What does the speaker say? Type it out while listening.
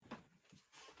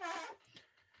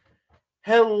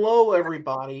Hello,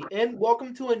 everybody, and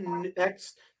welcome to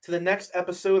the next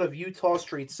episode of Utah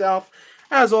Street South.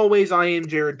 As always, I am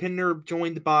Jared Pinder,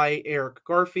 joined by Eric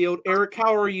Garfield. Eric,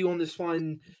 how are you on this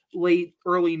fun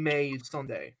early May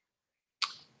Sunday?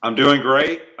 I'm doing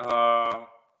great. We're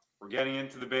getting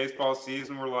into the baseball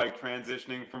season. We're like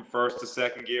transitioning from first to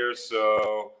second gear.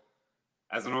 So,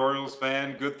 as an Orioles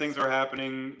fan, good things are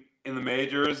happening in the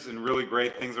majors, and really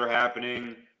great things are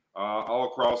happening all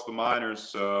across the minors.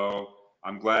 So,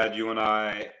 I'm glad you and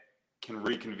I can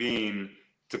reconvene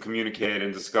to communicate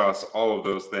and discuss all of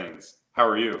those things. How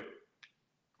are you?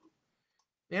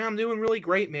 Yeah, I'm doing really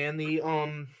great, man.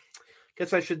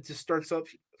 Guess I should just start this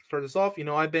off.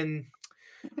 I've been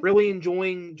really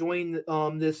enjoying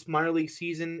this minor league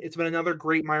season. It's been another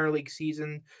great minor league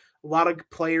season. A lot of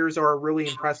players are really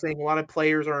impressing. A lot of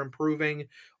players are improving. A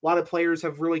lot of players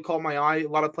have really caught my eye. A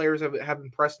lot of players have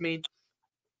impressed me.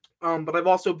 But I've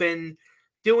also been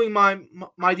doing my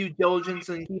due diligence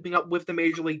and keeping up with the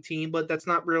major league team. But that's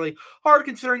not really hard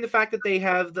considering the fact that they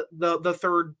have the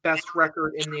third best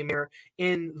record in the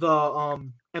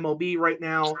MLB right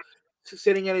now,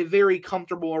 sitting at a very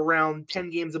comfortable around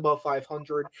 10 games above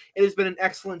 500. It has been an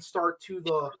excellent start to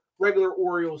the regular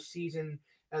Orioles season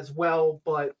as well,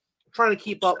 but trying to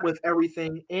keep up with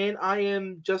everything, and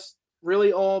I'm just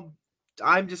loving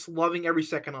every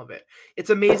second of it. It's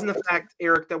amazing the fact,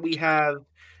 Eric, that we have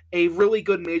a really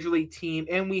good major league team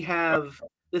and we have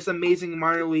this amazing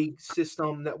minor league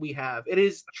system that we have. It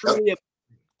is truly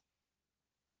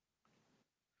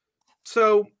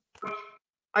so.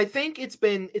 I think it's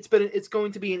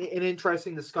going to be an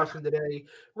interesting discussion today.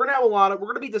 We're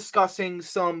going to be discussing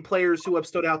some players who have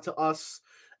stood out to us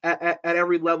at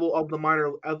every level of the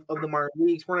minor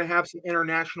leagues. We're going to have some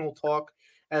international talk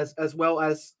as well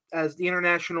as the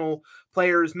international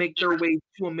players make their way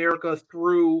to America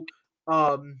through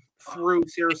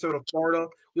Sarasota, Florida.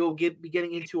 We will be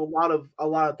getting into a lot of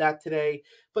that today.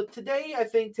 But today, I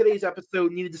think today's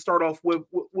episode needed to start off with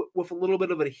a little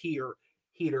bit of a heater.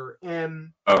 And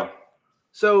Oh,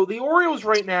 so the Orioles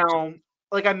right now,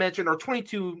 like I mentioned, are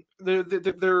 22. They have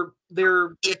 22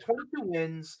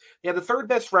 wins. They have the third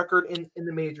best record in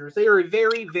the majors. They are a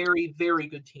very, very, very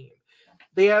good team.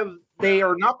 They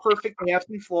are not perfect. They have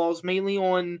some flaws, mainly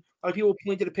on a lot of people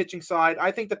point to the pitching side.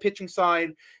 I think the pitching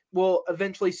side will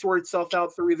eventually sort itself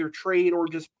out through either trade or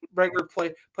just regular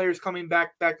players coming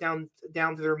back down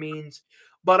to their means.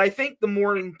 But I think the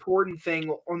more important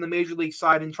thing on the major league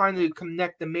side and trying to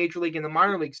connect the major league and the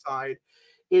minor league side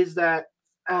is that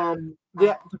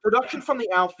the production from the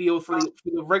outfield for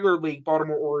the regular league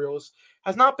Baltimore Orioles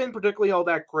has not been particularly all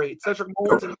that great. Cedric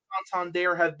Mullins and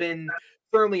Santander have been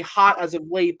certainly hot as of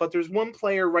late, but there's one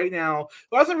player right now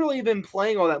who hasn't really been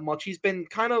playing all that much. He's been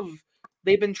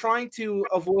they've been trying to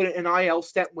avoid an IL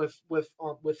stint with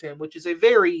him, which is a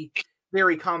very,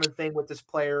 very common thing with this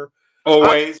player.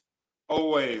 always,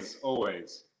 always,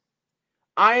 always.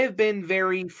 I have been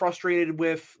very frustrated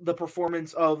with the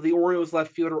performance of the Orioles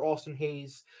left fielder Austin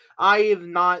Hayes. I have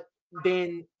not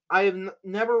been I've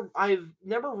never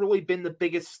really been the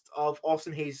biggest of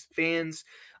Austin Hayes fans.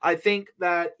 I think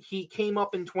that he came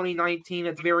up in 2019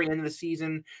 at the very end of the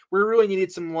season. We really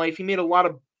needed some life. He made a lot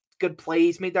of good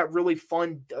plays, made that really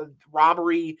fun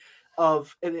robbery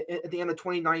of at the end of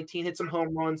 2019, hit some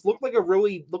home runs, looked like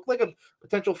a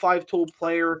potential five-tool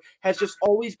player, has just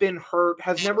always been hurt,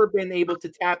 has never been able to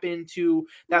tap into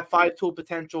that five-tool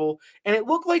potential. And it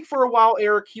looked like for a while,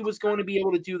 Eric, he was going to be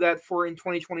able to do that for in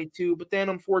 2022, but then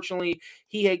unfortunately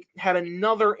he had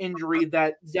another injury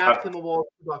that zapped him of all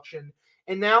production.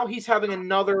 And now he's having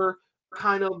another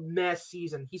kind of mess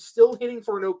season. He's still hitting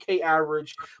for an okay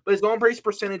average, but his on base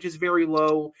percentage is very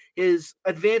low. His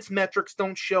advanced metrics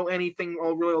don't show anything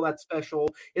really all that special.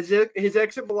 His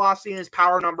exit velocity and his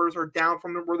power numbers are down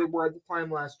from where they were at the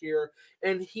time last year,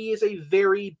 and he is a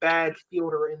very bad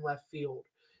fielder in left field.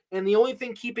 And the only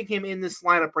thing keeping him in this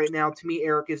lineup right now, to me,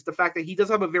 Eric, is the fact that he does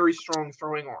have a very strong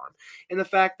throwing arm. And the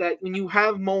fact that when you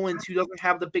have Mullins, who doesn't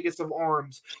have the biggest of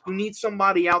arms, you need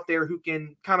somebody out there who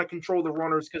can kind of control the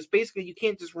runners, because basically you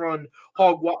can't just run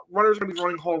runners are going to be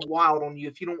running hog wild on you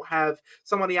if you don't have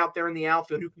somebody out there in the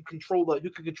outfield who can control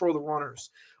the runners.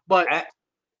 But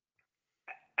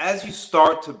As you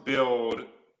start to build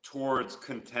towards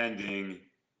contending,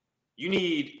 you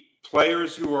need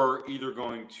players who are either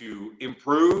going to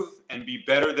improve and be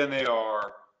better than they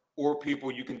are, or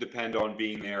people you can depend on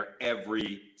being there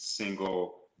every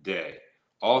single day.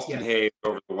 Austin yes, Hayes,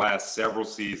 over the last several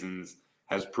seasons,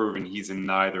 has proven he's in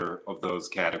neither of those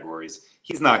categories.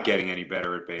 He's not getting any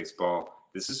better at baseball.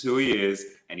 This is who he is,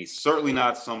 and he's certainly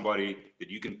not somebody that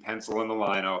you can pencil in the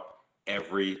lineup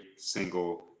every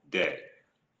single day.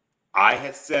 I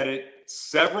had said it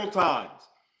several times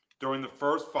during the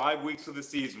first 5 weeks of the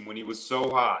season when he was so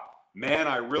hot. Man,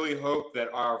 I really hope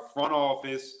that our front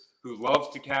office, who loves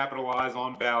to capitalize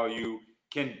on value,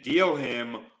 can deal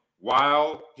him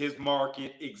while his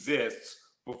market exists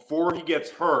before he gets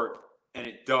hurt, and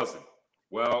it doesn't.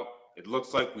 Well, it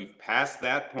looks like we've passed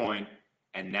that point,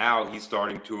 and now he's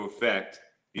starting to affect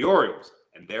the Orioles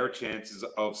and their chances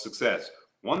of success.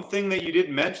 One thing that you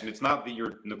didn't mention, it's not that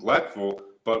you're neglectful,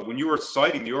 but when you were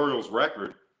citing the Orioles'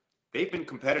 record, they've been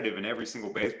competitive in every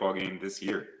single baseball game this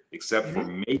year, except for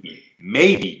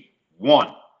maybe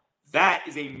one. That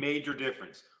is a major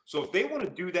difference. So if they want to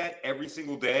do that every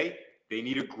single day, they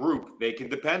need a group they can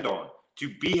depend on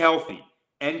to be healthy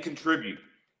and contribute.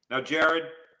 Now, Jared,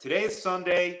 today is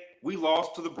Sunday. We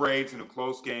lost to the Braves in a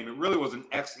close game. It really was an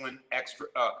excellent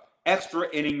extra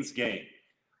innings game.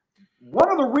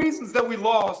 One of the reasons that we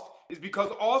lost is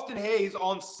because Austin Hayes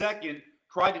on second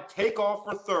tried to take off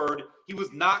for third. He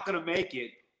was not going to make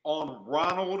it on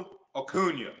Ronald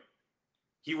Acuna.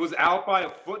 He was out by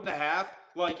 1.5 feet,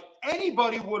 like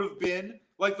anybody would have been,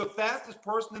 like the fastest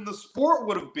person in the sport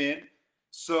would have been.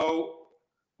 So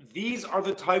these are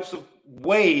the types of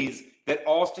ways that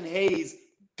Austin Hayes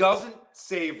doesn't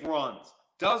save runs,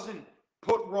 doesn't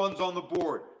put runs on the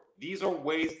board. These are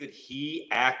ways that he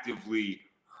actively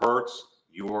hurts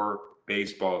your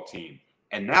baseball team.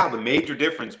 And now the major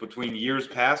difference between years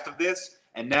past of this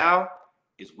and now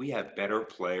is we have better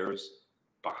players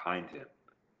behind him.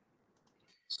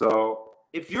 So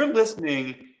if you're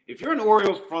listening, if you're an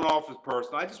Orioles front office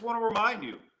person, I just want to remind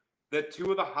you that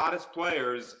two of the hottest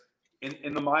players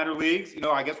in the minor leagues,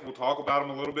 I guess we'll talk about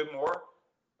them a little bit more,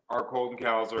 are Colton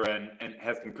Cowser and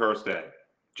Heston Kjerstad.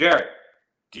 Jared,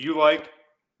 do you like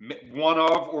one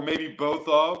of or maybe both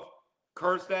of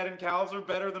Kjerstad and Cowser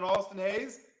better than Austin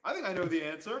Hayes? I think I know the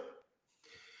answer.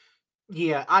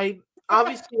 Yeah, I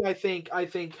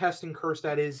think Heston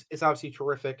Kjerstad is obviously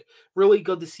terrific. Really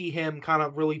good to see him kind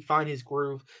of really find his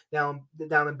groove down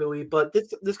in Bowie. But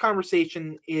this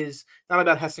conversation is not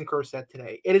about Heston Kjerstad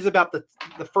today. It is about the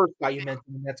first guy you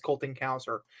mentioned, and that's Colton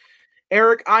Cowser.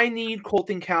 Eric, I need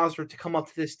Colton Cowser to come up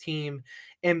to this team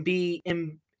and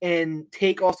and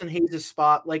take Austin Hayes'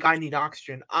 spot like I need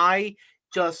oxygen. I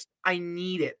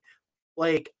need it.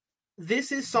 Like,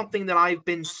 this is something that I've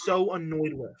been so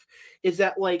annoyed with, is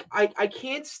that like I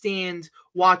can't stand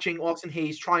watching Austin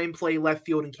Hayes try and play left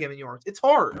field in Camden Yards. It's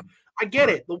hard. I get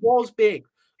it. The wall's big.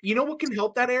 You know what can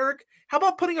help that, Eric? How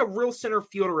about putting a real center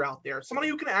fielder out there? Somebody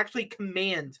who can actually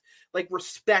command like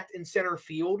respect in center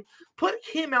field. Put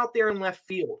him out there in left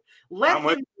field. Let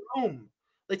him roam.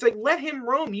 It's like, let him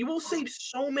roam. You will save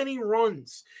so many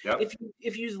runs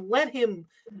if you let him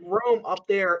roam up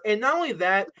there. And not only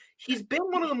that, he's been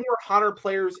one of the more hotter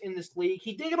players in this league.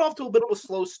 He did get off to a bit of a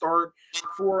slow start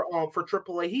for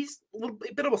AAA. He's a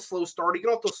bit of a slow start. He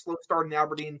got off to a slow start in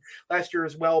Aberdeen last year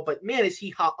as well. But man, is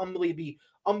he hot,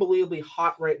 unbelievably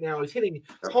hot right now. He's hitting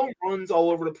home runs all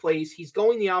over the place. He's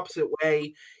going the opposite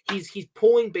way. He's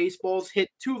pulling baseballs. Hit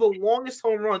two of the longest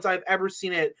home runs I've ever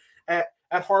seen at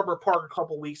Harbor Park a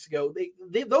couple weeks ago.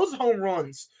 Those home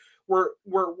runs were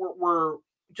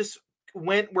just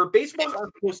went where baseballs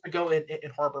aren't supposed to go in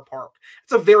Harbor Park.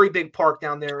 It's a very big park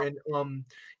down there in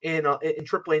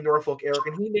AAA Norfolk, Eric,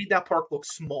 and he made that park look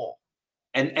small.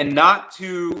 And not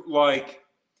to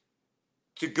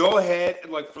to go ahead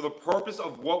and for the purpose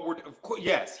of what we're, of course,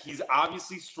 yes, he's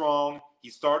obviously strong. He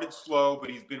started slow,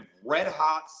 but he's been red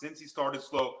hot since he started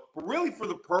slow. But really, for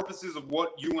the purposes of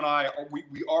what you and I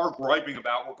we are griping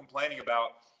about, we're complaining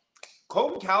about,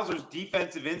 Colton Cowser's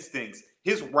defensive instincts,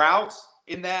 his routes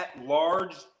in that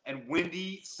large and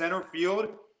windy center field,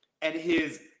 and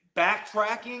his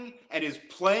backtracking and his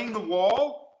playing the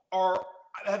wall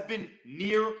have been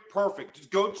near perfect. Just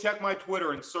go check my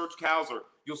Twitter and search Cowser.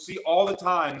 You'll see all the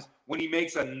times when he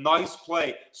makes a nice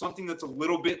play, something that's a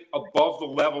little bit above the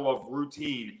level of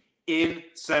routine in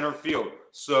center field.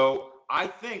 So I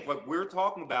think we're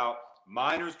talking about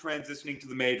minors transitioning to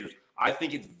the majors. I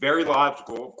think it's very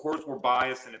logical. Of course, we're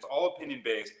biased and it's all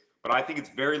opinion-based, but I think it's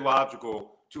very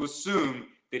logical to assume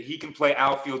that he can play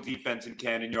outfield defense in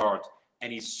Camden Yards.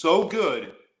 And he's so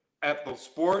good at the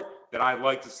sport that I'd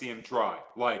like to see him try,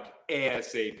 like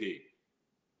ASAP.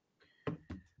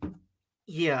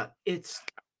 Yeah,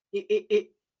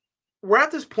 we're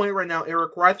at this point right now,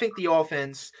 Eric, where I think the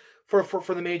offense for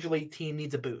the major league team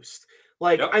needs a boost.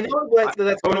 I know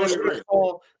that's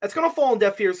going to fall in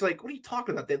deaf ears. Like, what are you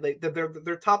talking about?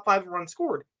 They're top 5 in runs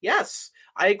scored. Yes,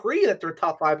 I agree that they're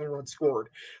top 5 in runs scored,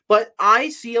 but I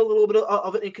see a little bit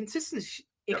of an inconsistency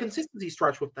inconsistency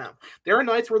stretch with them. There are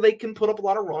nights where they can put up a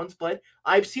lot of runs, but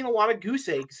I've seen a lot of goose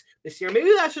eggs this year.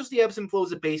 Maybe that's just the ebbs and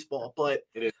flows of baseball, but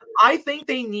I think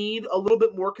they need a little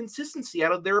bit more consistency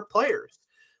out of their players.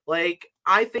 Like,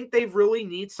 I think they really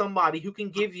need somebody who can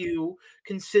give you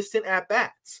consistent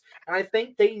at-bats. And I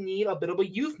think they need a bit of a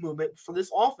youth movement for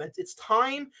this offense. It's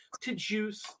time to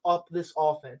juice up this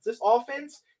offense. This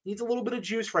offense needs a little bit of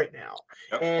juice right now.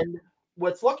 Yep. And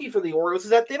what's lucky for the Orioles is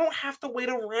that they don't have to wait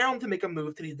around to make a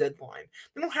move to the deadline.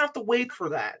 They don't have to wait for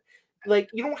that.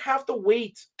 Like, you don't have to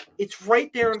wait. It's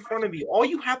right there in front of you. All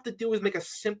you have to do is make a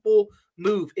simple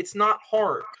move. It's not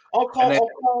hard. I'll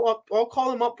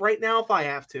call them up right now if I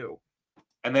have to.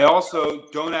 And they also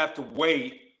don't have to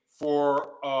wait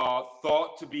for a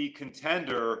thought-to-be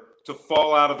contender to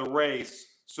fall out of the race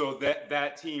so that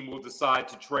that team will decide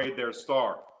to trade their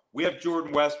star. We have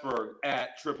Jordan Westburg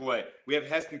at AAA. We have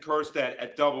Heston Kjerstad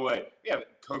at AA. We have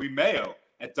Kobe Mayo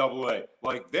at AA.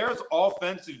 Like, there's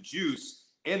offensive juice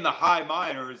in the high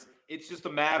minors. It's just a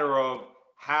matter of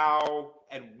how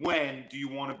and when do you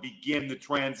want to begin the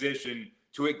transition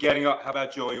to it getting up. How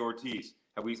about Joey Ortiz?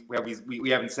 We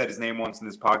haven't said his name once in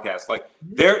this podcast. Like,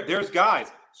 there's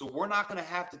guys. So we're not going to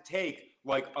have to take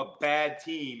like a bad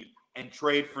team and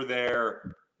trade for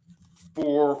their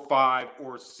 4, 5,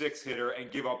 or 6 hitter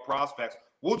and give up prospects.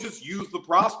 We'll just use the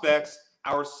prospects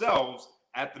ourselves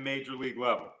at the major league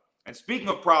level. And speaking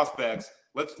of prospects,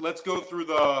 let's go through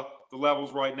the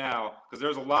levels right now, because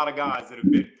there's a lot of guys that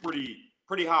have been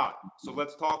pretty hot. So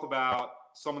let's talk about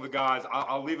some of the guys.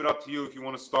 I'll leave it up to you if you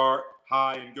want to start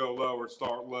high and go low, or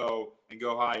start low and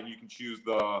go high, and you can choose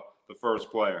the first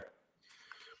player.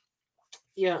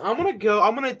 Yeah, I'm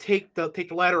gonna take the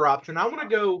latter option. I'm gonna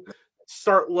go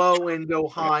start low and go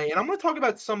high, and I'm gonna talk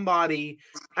about somebody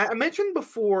I mentioned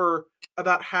before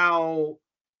about how.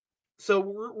 So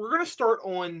we're gonna start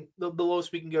on the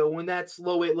lowest we can go, when that's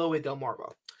low A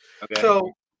Delmarva. Okay.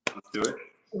 So let's do it.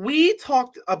 We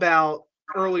talked about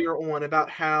earlier on about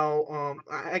how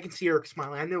I can see Eric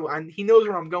smiling. He knows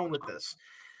where I'm going with this.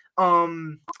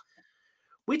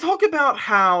 We talk about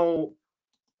how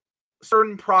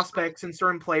certain prospects and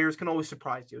certain players can always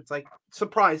surprise you. It's like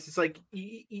surprise. It's like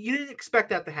you didn't expect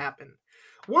that to happen.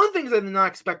 One of the things I did not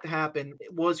expect to happen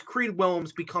was Creed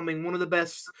Willems becoming one of the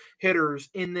best hitters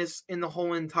in the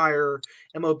whole entire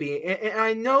MLB. And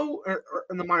I know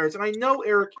in the minors, and I know,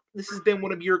 Eric, this has been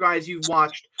one of your guys you've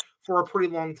watched for a pretty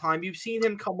long time. You've seen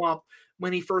him come up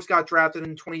when he first got drafted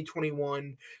in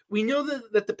 2021. We know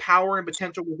that the power and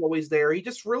potential was always there. He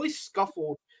just really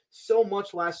scuffled so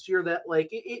much last year that, like,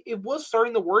 it was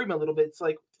starting to worry me a little bit. It's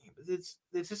like, is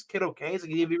this kid okay? Is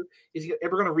he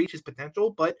ever going to reach his potential?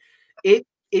 But it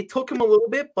took him a little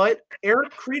bit, but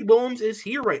Eric Creed Willems is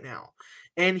here right now,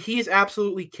 and he is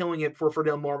absolutely killing it for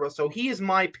Delmarva. So he is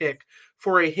my pick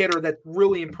for a hitter that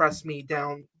really impressed me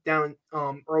down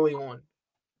early on.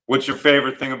 What's your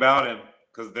favorite thing about him?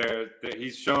 Because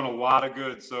he's shown a lot of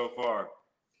good so far.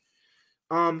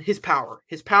 His power,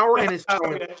 and his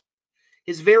throwing.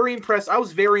 Is very impressed. I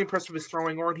was very impressed with his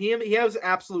throwing arm. He has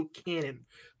absolute cannon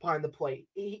behind the plate.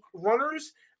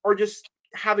 Runners are just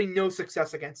having no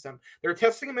success against him. They're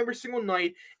testing him every single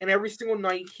night, and every single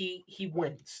night he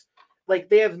wins. Like,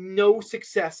 they have no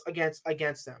success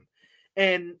against him.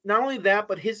 And not only that,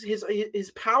 but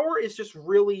his power is just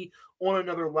really on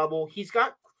another level. He's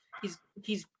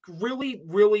really,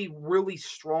 really, really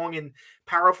strong and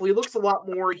powerful. He looks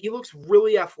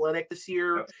really athletic this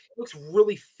year. He looks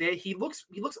really fit. He looks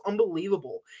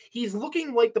unbelievable. He's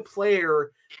looking like the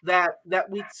player that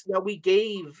we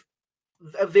gave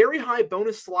a very high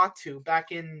bonus slot to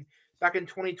back in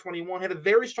 2021. Had a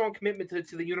very strong commitment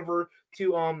to the universe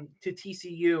to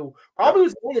TCU. Probably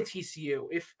was going to TCU.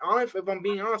 If I'm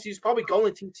being honest, he's probably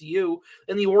going to TCU.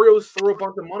 And the Orioles threw a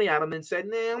bunch of money at him and said,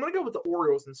 "Nah, I'm going to go with the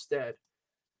Orioles instead."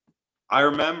 I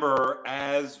remember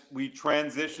as we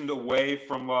transitioned away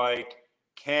from like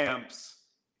camps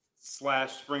 /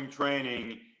 spring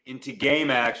training into game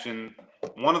action,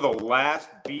 one of the last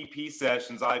BP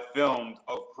sessions I filmed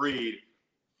of Creed,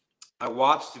 I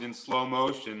watched it in slow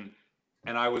motion,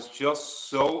 and I was just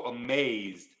so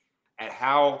amazed at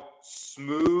how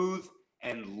smooth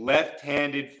and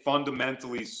left-handed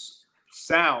fundamentally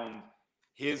sound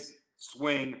his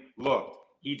swing looked.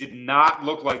 He did not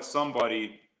look like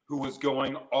somebody who was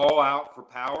going all out for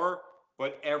power,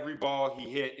 but every ball he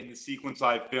hit in the sequence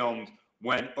I filmed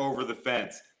went over the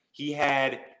fence. He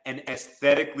had an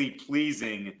aesthetically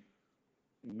pleasing,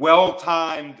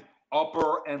 well-timed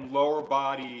upper and lower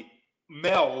body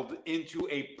meld into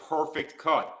a perfect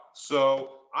cut.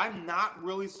 So I'm not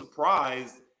really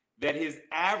surprised that his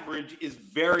average is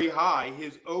very high.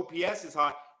 His OPS is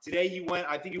high. Today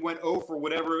I think he went 0 for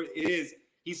whatever it is.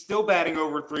 He's still batting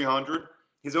over 300.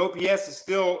 His OPS is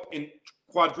still in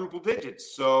quadruple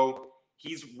digits. So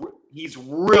he's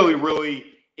really, really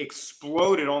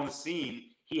exploded on the scene.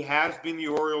 He has been the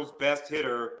Orioles' best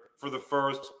hitter for the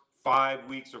first 5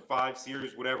 weeks or 5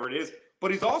 series, whatever it is.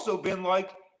 But he's also been,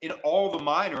 like, in all the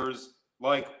minors,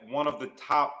 like one of the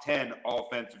top 10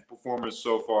 offensive performers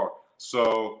so far.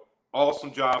 So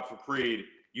awesome job for Creed.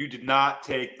 You did not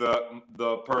take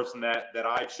the person that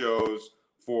I chose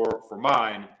for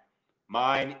mine.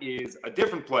 Mine is a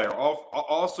different player,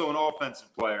 also an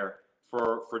offensive player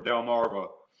for Delmarva.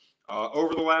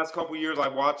 Over the last couple of years,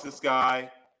 I've watched this guy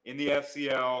in the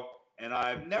FCL, and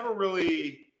I've never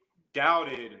really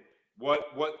doubted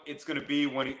what it's going to be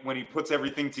when he puts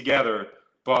everything together.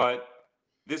 But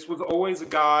this was always a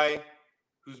guy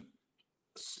who's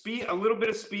a little bit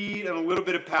of speed and a little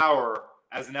bit of power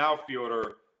as an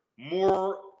outfielder,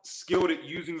 more skilled at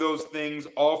using those things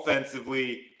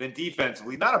offensively than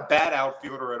defensively. Not a bad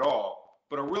outfielder at all,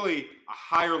 but a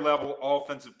higher level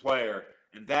offensive player.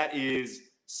 And that is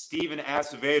Steven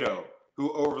Acevedo,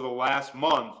 who over the last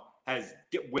month has,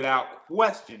 without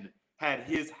question, had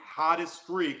his hottest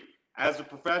streak as a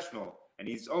professional. And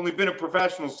he's only been a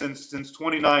professional since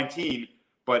 2019,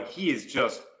 but he is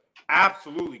just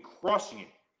absolutely crushing it.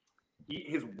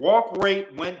 His walk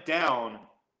rate went down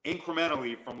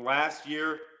incrementally from last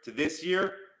year to this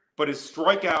year, but his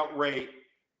strikeout rate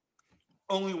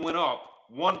only went up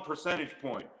 1 percentage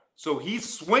point. So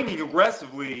he's swinging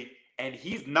aggressively, and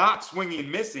he's not swinging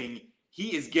and missing.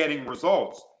 He is getting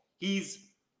results. He's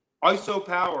ISO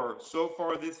power so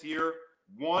far this year,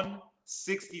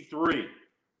 163.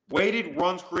 Weighted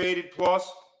runs created plus,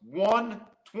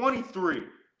 123.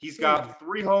 He's got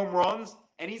 3 home runs,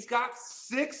 and he's got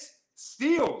 6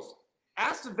 steals.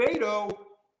 Acevedo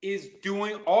is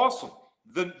doing awesome.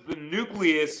 The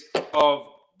nucleus of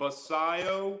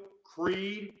Basayo,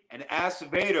 Creed, and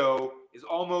Acevedo is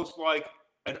almost like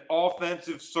an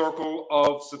offensive circle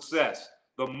of success.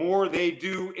 The more they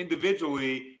do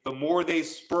individually, the more they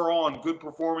spur on good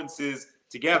performances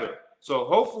together. So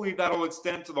hopefully that'll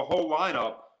extend to the whole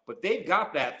lineup, but they've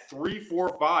got that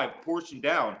 3-4-5 portion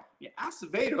down. Yeah,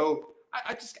 Acevedo,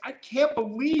 I can't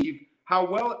believe how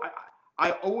well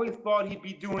I always thought he'd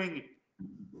be doing.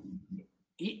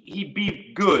 He'd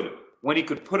be good when he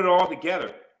could put it all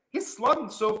together. His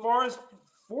slugging so far is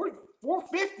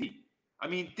 450. I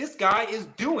mean, this guy is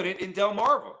doing it in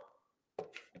Delmarva.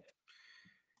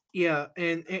 Yeah,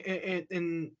 and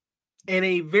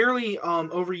a very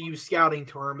overused scouting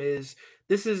term is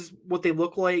this is what they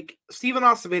look like. Steven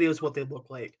Acevedo is what they look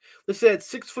like. This is at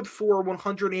 6'4",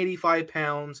 185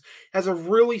 pounds, has a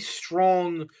really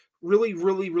strong,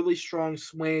 really strong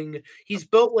swing. He's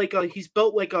built like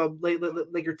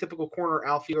your typical corner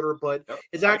outfielder, but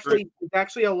is actually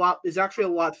a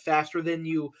lot faster than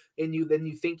you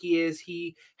think he is.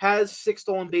 He has 6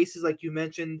 stolen bases, like you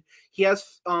mentioned. He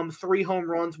has 3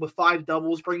 home runs with 5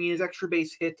 doubles, bringing his extra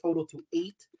base hit total to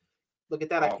 8. Look at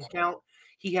that, I can count.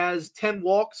 He has 10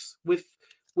 walks with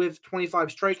 25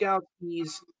 strikeouts.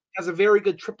 Has a very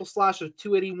good triple slash of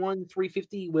 281,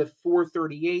 350 with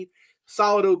 438.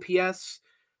 Solid OPS.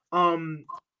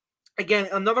 Again,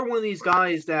 another one of these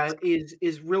guys that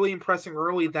is really impressing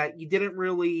early that we didn't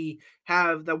really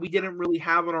have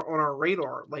on our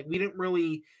radar. Like, we didn't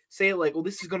really say, like, well,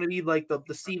 this is going to be like the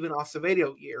Steven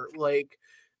Acevedo year. Like,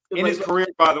 in his career,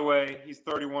 by the way, he's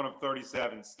 31 of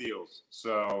 37 steals,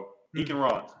 so he can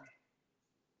run.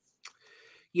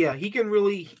 Yeah, he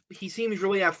seems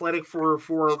really athletic for a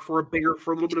little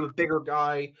bit of a bigger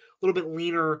guy, a little bit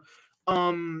leaner.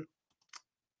 I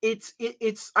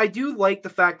do like the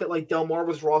fact that, like,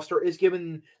 Delmarva's roster is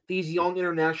giving these young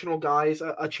international guys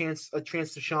a chance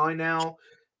to shine now.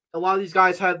 A lot of these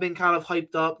guys have been kind of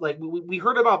hyped up. Like, we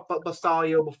heard about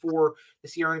Bastaglio before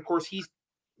this year, and of course he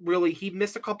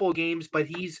missed a couple of games, but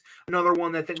he's another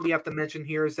one that I think we have to mention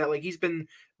here is that, like, he's been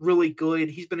really good.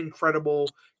 He's been incredible.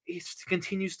 He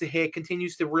continues to hit,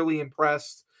 continues to really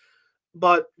impress.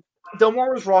 But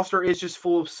Delmarva's roster is just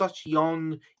full of such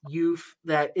young youth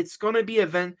that it's just going to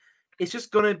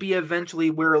be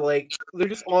eventually where, like, they're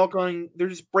just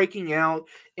breaking out,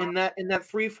 and that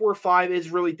 3-4-5 is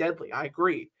really deadly. I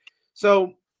agree.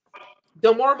 So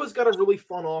Delmarva's got a really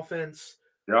fun offense,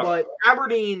 but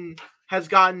Aberdeen has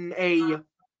gotten a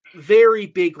very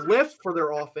big lift for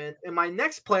their offense. And my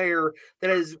next player that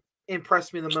has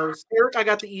impressed me the most, Eric, I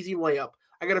got the easy layup.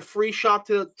 I got a free shot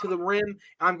to the rim, and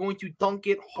I'm going to dunk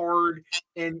it hard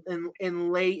and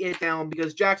lay it down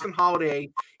because Jackson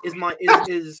Holiday is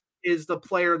the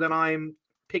player that I'm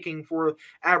picking for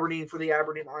Aberdeen, for the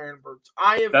Aberdeen Ironbirds.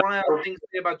 I have run out of things to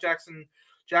say about Jackson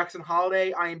Jackson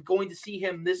Holiday. I am going to see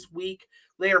him this week.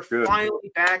 They are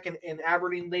finally back in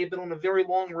Aberdeen. They've been on a very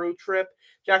long road trip.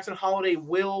 Jackson Holiday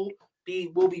will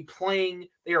be playing.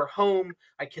 They are home.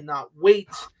 I cannot wait.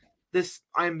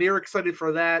 I'm very excited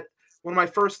for that. One of my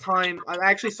first time, I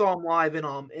actually saw him live in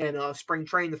spring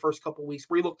training the first couple of weeks,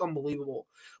 where he looked unbelievable.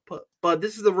 But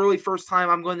this is the really first time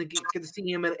I'm going to get to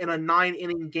see him in a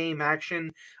 9-inning game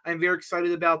action. I'm very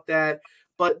excited about that.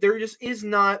 But there just is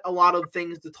not a lot of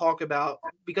things to talk about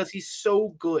because he's so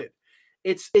good.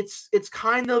 It's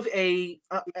kind of I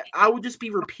would just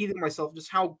be repeating myself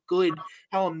just how good,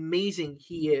 how amazing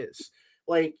he is.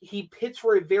 Like, he hits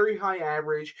for a very high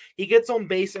average. He gets on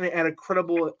base at a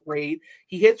credible rate.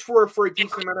 He hits for a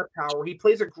decent amount of power. He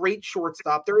plays a great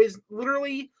shortstop.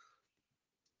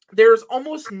 There's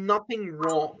almost nothing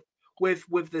wrong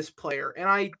with this player, and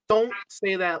I don't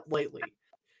say that lightly.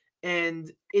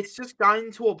 And it's just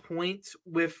gotten to a point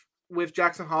with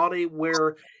Jackson Holiday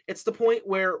where it's the point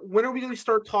where when are we going to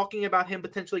start talking about him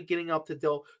potentially getting up to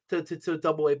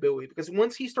Double A Bowie? Because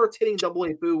once he starts hitting Double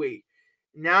A Bowie,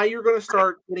 now you're going to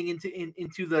start getting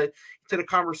into the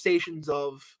conversations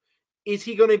of, is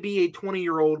he going to be a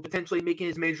 20-year-old potentially making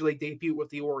his major league debut with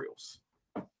the Orioles?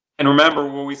 And remember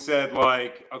what we said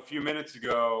like a few minutes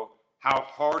ago, how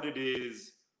hard it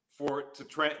is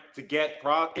to get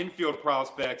infield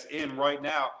prospects in right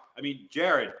now. I mean,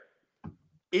 Jared,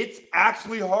 it's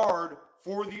actually hard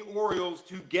for the Orioles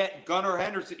to get Gunnar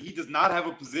Henderson. He does not have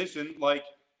a position. Like,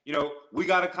 we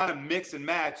got to kind of mix and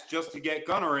match just to get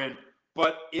Gunnar in.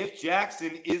 But if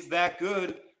Jackson is that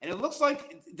good, and it looks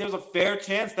like there's a fair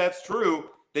chance that's true,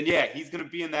 then yeah, he's going to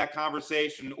be in that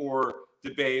conversation or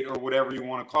debate or whatever you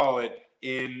want to call it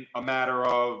in a matter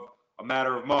of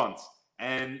months.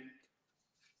 And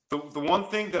the one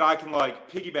thing that I can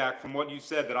like piggyback from what you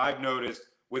said that I've noticed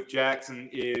with Jackson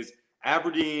is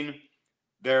Aberdeen,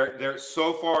 they're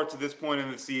so far to this point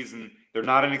in the season, they're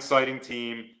not an exciting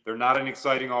team. They're not an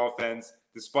exciting offense,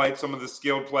 despite some of the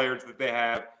skilled players that they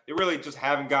have. They really just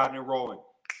haven't gotten it rolling.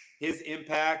 His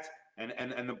impact and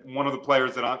one of the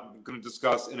players that I'm going to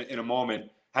discuss in a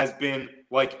moment has been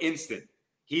like instant.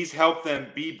 He's helped them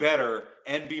be better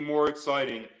and be more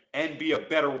exciting and be a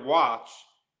better watch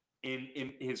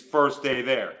in his first day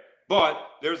there. But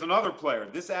there's another player.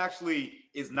 This actually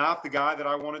is not the guy that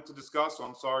I wanted to discuss. So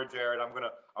I'm sorry, Jared.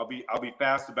 I'll be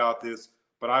fast about this,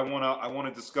 but I want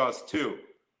to discuss too.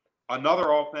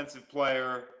 Another offensive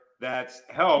player that's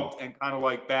helped and kind of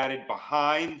like batted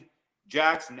behind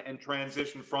Jackson and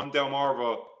transitioned from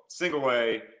Delmarva single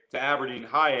A to Aberdeen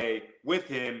high A with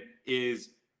him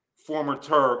is former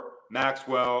Terp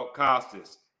Maxwell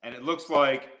Costas. And it looks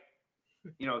like,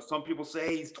 some people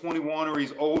say he's 21 or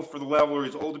he's old for the level or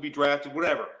he's old to be drafted,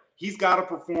 whatever. He's got to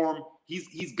perform.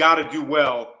 He's got to do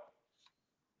well.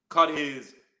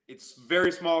 It's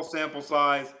very small sample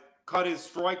size, cut his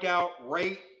strikeout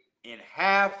rate in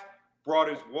half, brought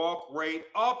his walk rate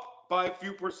up by a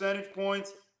few percentage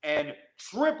points, and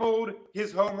tripled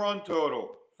his home run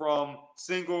total from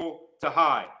single to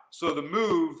high. So the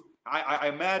move, I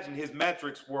imagine his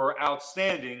metrics were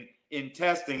outstanding in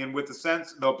testing and with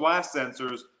the blast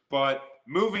sensors, but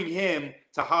moving him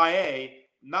to high A,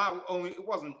 not only it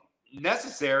wasn't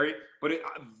necessary, but it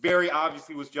very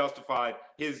obviously was justified.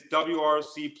 His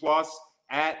WRC plus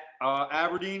at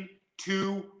Aberdeen,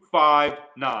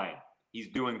 259. He's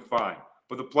doing fine.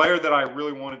 But the player that I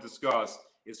really want to discuss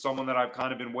is someone that I've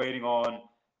kind of been waiting on,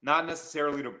 not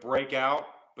necessarily to break out,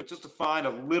 but just to find a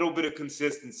little bit of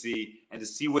consistency and to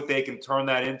see what they can turn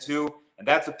that into. And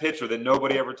that's a pitcher that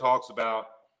nobody ever talks about.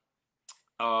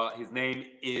 His name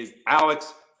is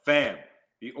Alex Pham.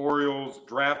 The Orioles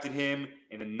drafted him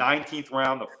in the 19th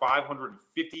round, the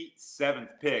 557th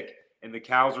pick in the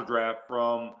Cowser draft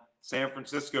from San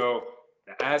Francisco.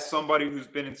 As somebody who's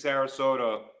been in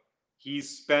Sarasota,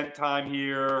 he's spent time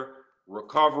here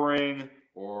recovering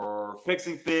or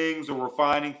fixing things or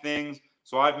refining things.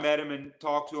 So I've met him and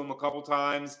talked to him a couple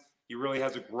times. He really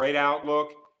has a great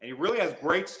outlook, and he really has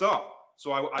great stuff.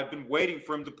 So I've been waiting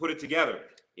for him to put it together.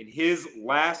 In his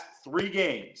last 3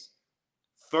 games,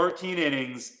 13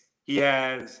 innings, he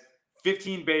has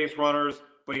 15 base runners,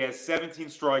 but he has 17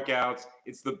 strikeouts.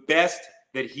 It's the best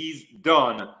that he's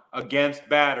done against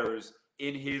batters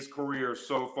in his career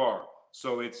so far.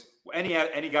 So he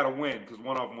got a win because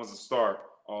one of them was a start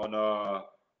on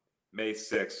May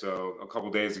 6th, so a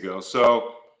couple days ago.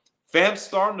 So Pham's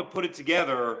starting to put it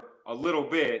together a little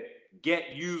bit,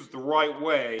 get used the right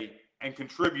way, and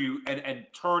contribute and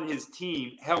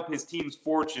help his team's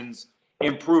fortunes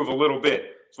improve a little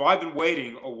bit. So I've been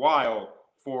waiting a while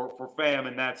for Pham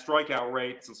and that strikeout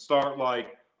rate to start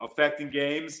like affecting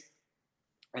games,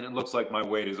 and it looks like my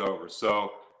wait is over.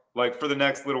 So like for the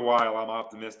next little while, I'm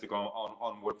optimistic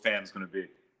on what Pham's going to be.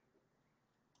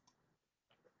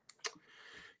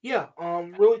 Yeah,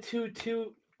 really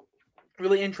two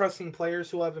really interesting players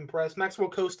who have impressed. Maxwell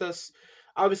Costas,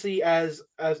 obviously, as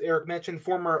Eric mentioned,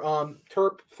 former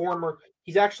Terp,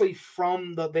 he's actually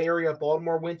from the area of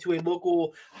Baltimore, went to a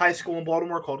local high school in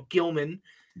Baltimore called Gilman.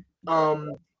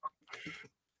 Um,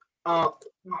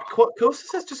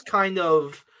 Costas has just kind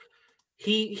of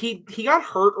he got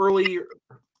hurt early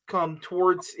come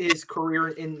towards his career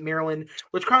in Maryland,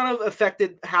 which kind of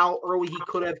affected how early he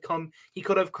could have come. He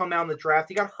could have come out in the draft.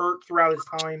 He got hurt throughout his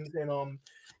times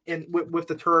in with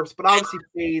the Terps, but obviously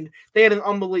played. They had an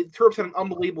unbelievable Terps had an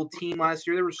unbelievable team last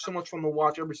year. There was so much fun to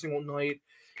watch every single night.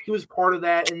 He was part of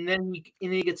that, and then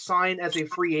he gets signed as a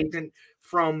free agent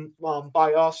from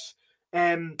by us,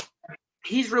 and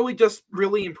he's really just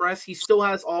really impressed. He still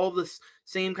has all of the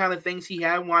same kind of things he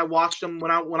had when I watched him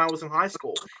when I was in high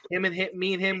school.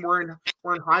 Me and him were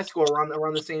in high school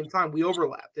around the same time. We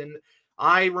overlapped, and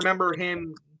I remember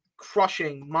him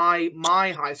crushing my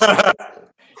high school.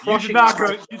 You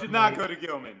did not go to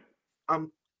Gilman.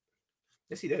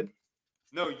 Yes, he did.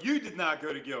 No, you did not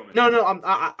go to Gilman. No,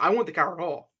 I went to Coward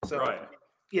Hall. So right.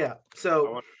 Yeah. So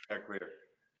I want to make that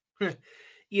clear.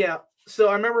 Yeah. So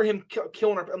I remember him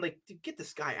killing our. I'm like, get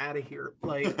this guy out of here!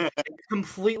 Like,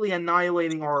 completely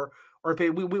annihilating our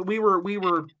pay. We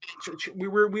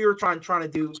were trying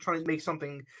to make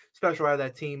something special out of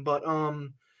that team. But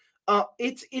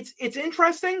it's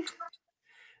interesting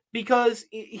because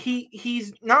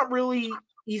he's not really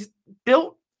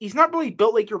He's not really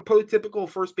built like your prototypical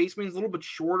first baseman. He's a little bit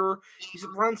shorter. He's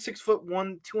around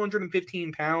 6'1",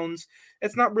 215 pounds.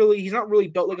 He's not really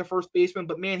built like a first baseman,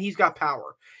 but man, he's got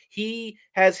power. He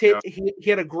has hit. Yeah. He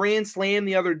had a grand slam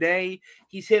the other day.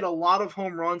 He's hit a lot of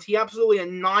home runs. He absolutely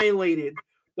annihilated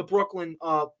the Brooklyn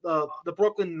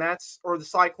Mets or the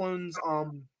Cyclones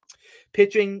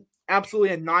pitching.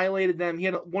 Absolutely annihilated them. He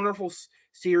had a wonderful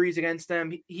series against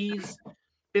them. He's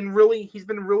been really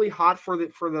hot for the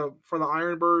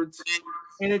Ironbirds,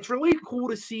 and it's really cool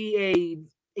to see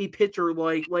a pitcher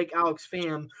like Alex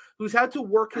Pham, who's had to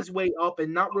work his way up,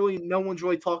 and no one's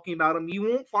really talking about him. You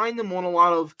won't find him on a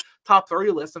lot of top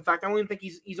 30 lists. In fact, I don't even think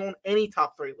he's on any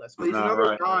top 30 list. But he's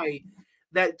another guy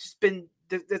that's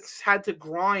had to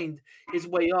grind his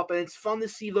way up, and it's fun to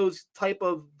see those type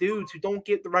of dudes who don't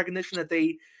get the recognition that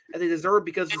they deserve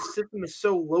because the system is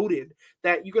so loaded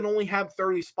that you can only have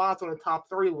 30 spots on a top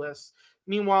 30 list.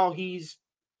 Meanwhile, he's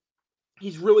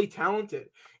really talented,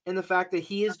 and the fact that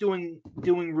he is doing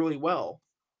really well.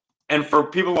 And for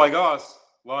people like us,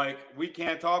 like, we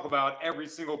can't talk about every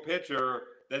single pitcher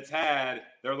that's had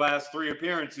their last 3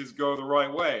 appearances go the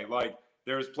right way. Like,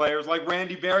 there's players like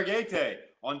Randy Barragate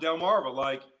on Delmarva.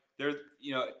 Like, there's,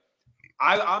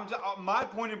 my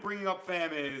point in bringing up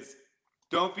Pham is,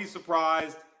 don't be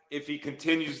surprised if he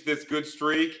continues this good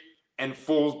streak and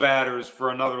fools batters for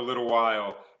another little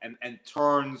while and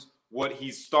turns what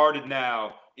he's started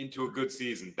now into a good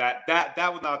season. That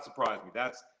would not surprise me.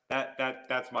 That's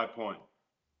my point.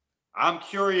 I'm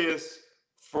curious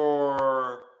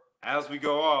for, as we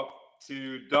go up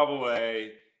to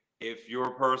AA, if your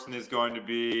person is going to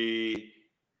be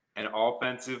an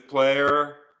offensive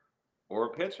player or a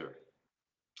pitcher.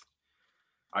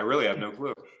 I really have no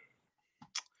clue.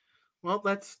 Well,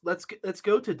 let's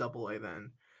go to AA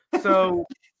then. So,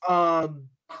 my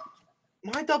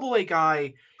AA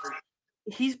guy,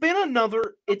 he's been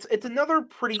another. It's another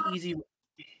pretty easy.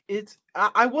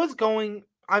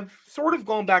 I've sort of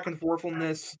gone back and forth on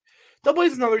this. AA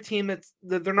is another team that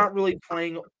they're not really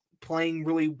playing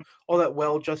really all that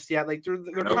well just yet. Like they're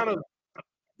kind of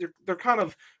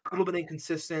a little bit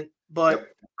inconsistent, but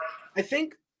I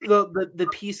think the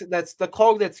piece that's the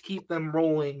cog that's keep them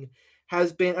rolling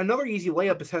has been another easy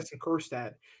layup is Heston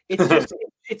Kjerstad. It's just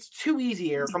it's too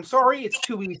easy, Eric. I'm sorry, it's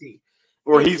too easy.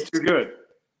 Or he's too good.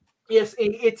 Yes,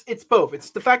 it's both.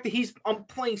 It's the fact that he's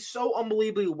playing so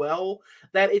unbelievably well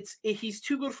that he's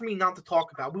too good for me not to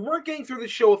talk about. We weren't getting through the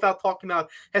show without talking about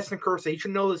Heston Kjerstad. You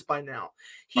should know this by now.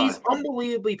 He's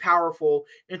unbelievably powerful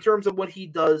in terms of what he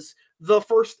does. The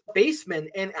first baseman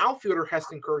and outfielder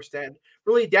Heston Kjerstad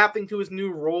really adapting to his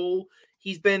new role.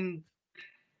 He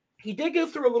did go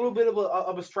through a little bit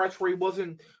of a stretch where he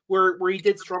wasn't where he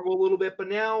did struggle a little bit, but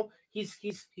now he's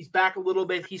back a little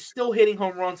bit. He's still hitting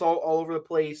home runs all over the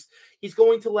place. He's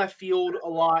going to left field a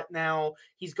lot now.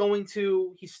 He's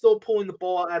still pulling the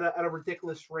ball at a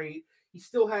ridiculous rate. He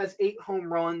still has 8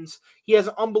 home runs. He has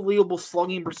an unbelievable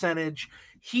slugging percentage.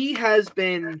 He has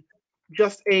been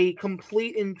just a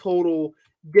complete and total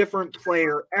different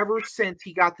player ever since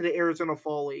he got to the Arizona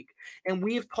Fall League. And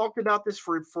we have talked about this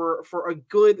for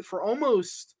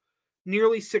almost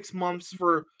nearly 6 months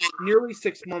for nearly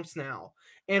 6 months now.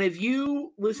 And if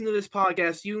you listen to this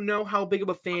podcast, you know how big of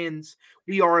a fans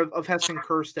we are of Heston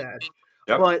Kjerstad.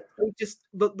 Yep. But it just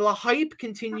the hype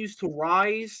continues to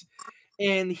rise,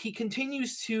 and he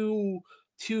continues to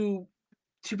to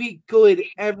be good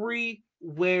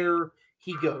everywhere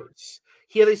he goes.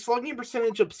 He had a slugging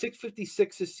percentage of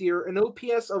 656 this year, an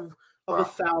OPS of Wow.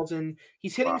 1,000.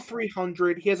 He's hitting Wow.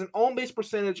 300. He has an on base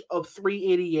percentage of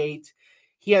 388.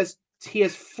 He has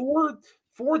four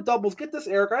doubles. Get this,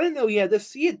 Eric. I didn't know he had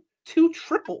this. He had 2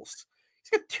 triples.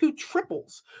 He's got 2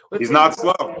 triples. He's not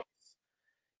slow.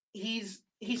 He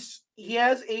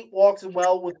has 8 walks as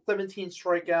well with 17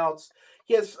 strikeouts.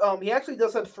 He actually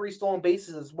does have 3 stolen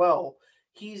bases as well.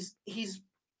 He's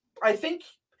I think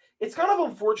it's kind of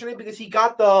unfortunate because he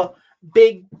got the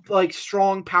big, like,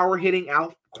 strong power hitting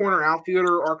corner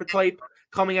outfielder archetype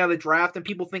coming out of the draft, and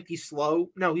people think he's slow.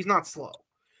 No, he's not slow.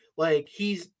 Like,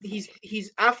 he's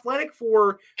athletic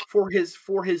for his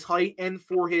height and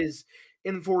for his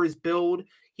build.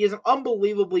 He has an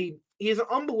unbelievably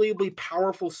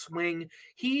powerful swing.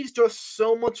 He's just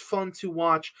so much fun to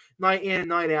watch night in and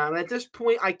night out. And at this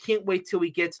point, I can't wait till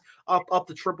he gets up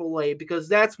to AAA, because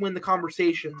that's when the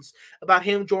conversations about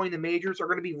him joining the majors are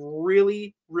going to be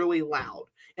really, really loud.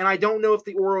 And I don't know if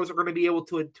the Orioles are going to be able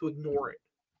to ignore it.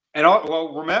 And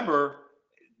well, remember,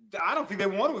 I don't think they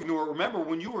want to ignore it. Remember,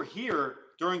 when you were here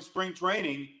during spring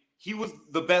training, he was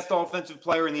the best offensive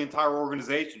player in the entire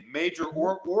organization, major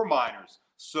or minors.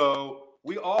 So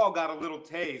we all got a little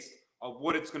taste of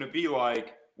what it's going to be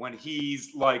like when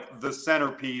he's like the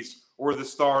centerpiece or the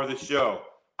star of the show.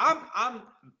 I'm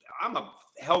a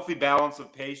healthy balance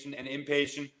of patient and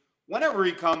impatient. Whenever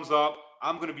he comes up,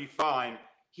 I'm going to be fine.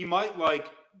 He might like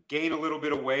gain a little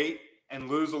bit of weight and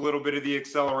lose a little bit of the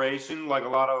acceleration, like a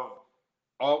lot of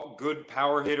all good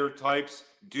power hitter types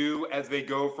do as they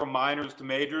go from minors to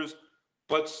majors.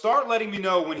 But start letting me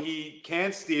know when he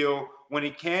can't steal, when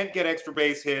he can't get extra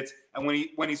base hits, and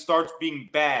when he starts being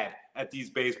bad at these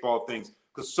baseball things.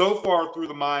 Because so far through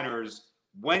the minors,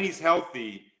 when he's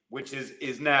healthy, which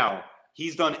is now,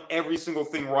 he's done every single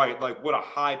thing right, like what a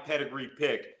high pedigree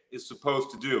pick is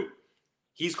supposed to do.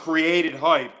 He's created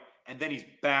hype, and then he's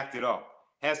backed it up.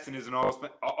 Heston is an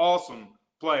awesome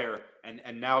player, and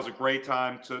now's a great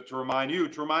time to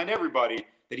remind everybody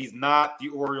that he's not the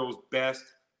Orioles' best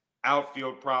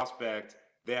outfield prospect.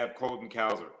 They have Colton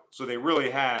Cowser. So they really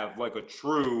have like a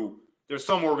true – there's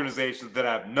some organizations that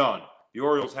have none. The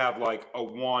Orioles have like a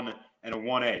 1 and a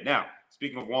 1A. Now,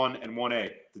 speaking of 1 and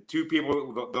 1A, the two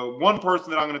people – the one person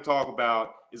that I'm going to talk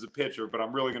about is a pitcher, but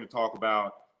I'm really going to talk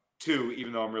about 2,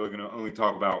 even though I'm really going to only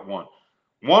talk about 1.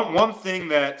 One thing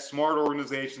that smart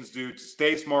organizations do to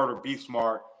stay smart or be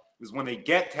smart is when they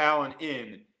get talent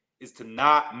in is to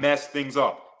not mess things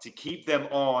up, to keep them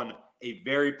on a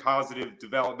very positive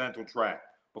developmental track.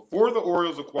 Before the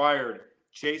Orioles acquired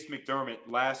Chase McDermott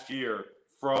last year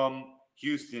from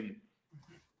Houston,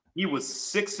 he was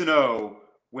 6-0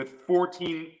 with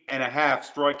 14 and a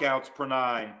half strikeouts per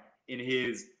 9 in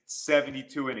his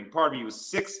 72 inning. Pardon me, he was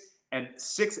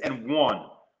 6-1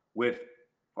 with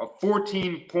a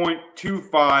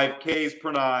 14.25 Ks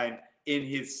per 9 in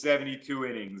his 72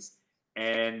 innings,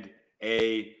 and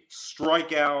a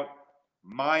strikeout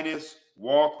minus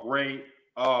walk rate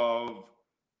of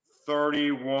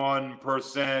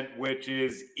 31%, which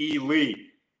is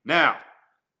elite. Now,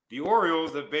 the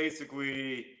Orioles have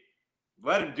basically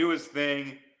let him do his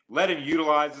thing, let him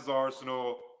utilize his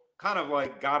arsenal, kind of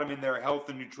like got him in their health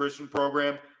and nutrition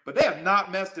program, but they have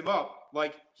not messed him up.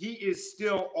 Like, he is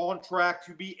still on track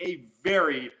to be a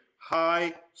very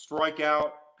high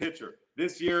strikeout pitcher.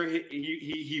 This year,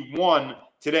 he won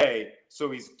today,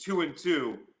 so he's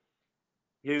 2-2.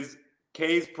 His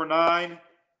Ks per 9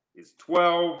 is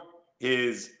 12.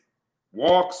 His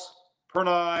walks per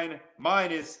 9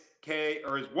 minus K,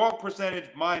 or his walk percentage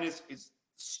minus his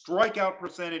strikeout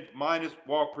percentage minus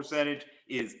walk percentage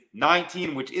is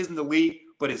 19, which isn't elite,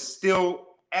 but is still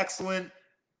excellent.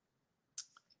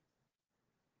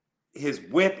 His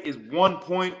whip is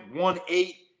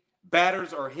 1.18.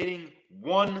 Batters are hitting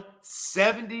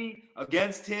 170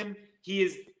 against him.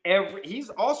 He's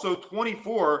also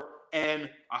 24 and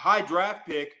a high draft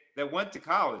pick that went to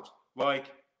college. Like,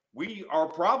 we are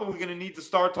probably going to need to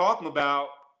start talking about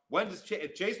when does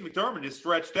Chase McDermott is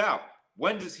stretched out.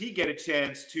 When does he get a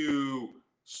chance to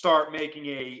start making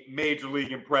a major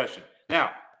league impression?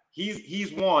 Now,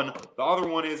 he's one. The other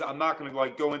one is, I'm not going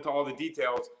to go into all the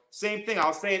details. Same thing.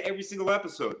 I'll say it every single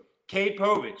episode. Cade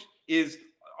Povich is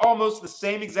almost the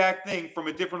same exact thing from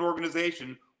a different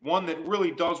organization, one that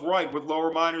really does right with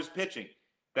lower minors pitching.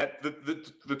 That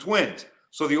the Twins.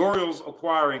 So the Orioles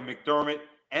acquiring McDermott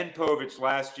and Povich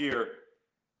last year,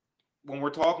 when we're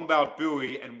talking about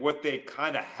Bowie and what they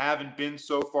kind of haven't been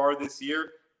so far this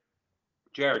year,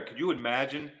 Jared, could you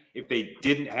imagine if they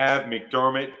didn't have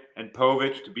McDermott and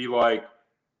Povich to be like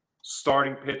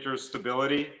starting pitcher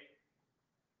stability?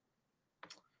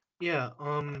 Yeah,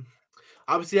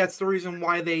 obviously that's the reason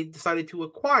why they decided to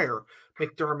acquire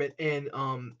McDermott and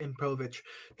Povich.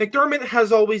 McDermott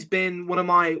has always been one of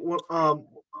my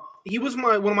he was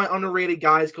one of my underrated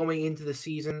guys going into the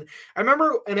season. I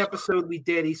remember an episode we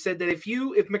did. He said that if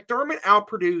McDermott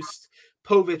outproduced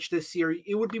Povich this year,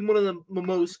 it would be one of the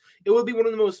most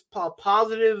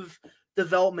positive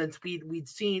developments we'd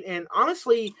seen. And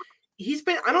honestly, he's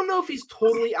been. I don't know if he's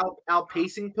totally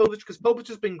outpacing Povich because Povich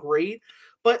has been great,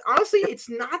 but honestly, it's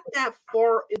not that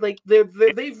far. Like they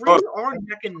really are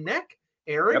neck and neck,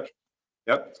 Eric.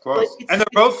 Yep, it's close. Like, and they're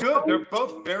both good. They're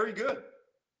both very good.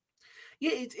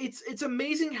 Yeah, it's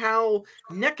amazing how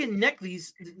neck and neck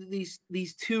these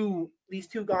two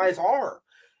guys are,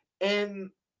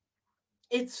 and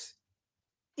it's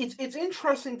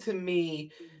interesting to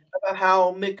me about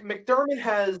how McDermott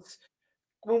has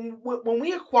when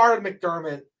we acquired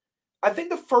McDermott. I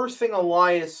think the first thing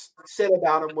Elias said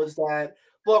about him was that,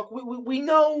 look, we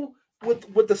know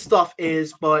what the stuff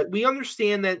is, but we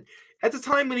understand that at the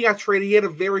time when he got traded, he had a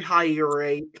very high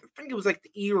ERA. I think it was like the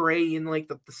ERA in like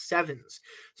the sevens.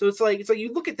 So it's like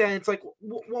you look at that and it's like,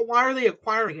 well, why are they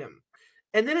acquiring him?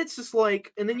 And then it's just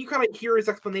like, and then you kind of hear his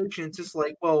explanation. It's just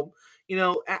like, well,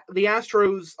 the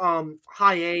Astros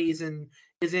high A is in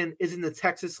the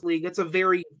Texas League. It's a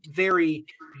very, very,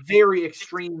 very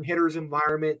extreme hitters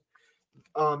environment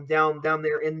down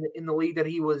there in the league that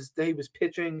he was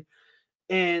pitching.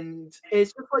 And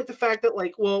it's just like the fact that,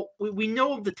 like, well, we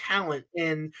know of the talent,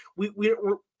 and we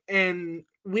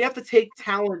have to take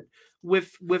talent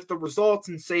with the results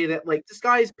and say that, like, this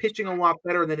guy is pitching a lot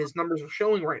better than his numbers are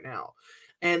showing right now.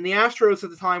 And the Astros at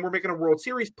the time were making a World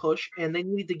Series push, and they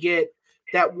needed to get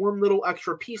that one little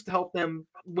extra piece to help them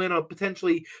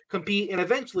potentially compete, and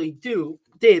eventually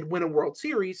did win a World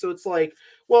Series. So it's like,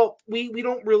 well, we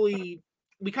don't really,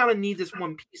 we kind of need this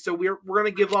one piece, so we're going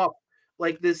to give up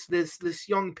like this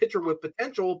young pitcher with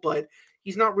potential, but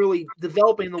he's not really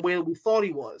developing the way that we thought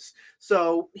he was.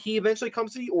 So he eventually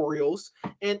comes to the Orioles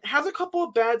and has a couple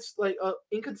of bad,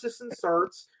 inconsistent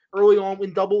starts early on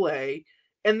in Double A,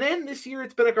 and then this year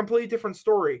it's been a completely different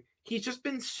story. He's just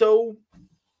been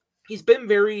he's been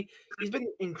very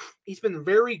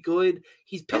good.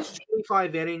 He's pitched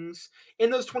 25 innings.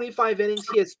 In those 25 innings,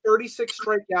 he has 36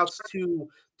 strikeouts to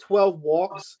 12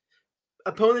 walks.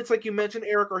 Opponents, like you mentioned,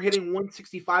 Eric, are hitting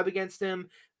 165 against him.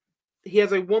 He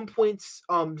has a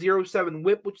 1.07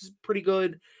 whip, which is pretty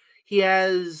good. He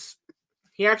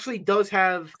actually does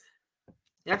have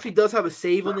a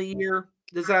save on the year.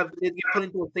 Does get put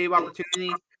into a save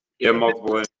opportunity. Yeah,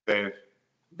 multiple save.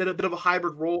 Bit of a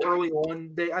hybrid role early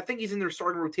on. I think he's in their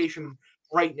starting rotation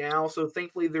right now, so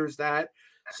thankfully there's that.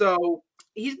 So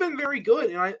he's been very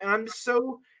good, and I'm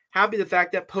so happy the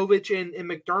fact that Povich and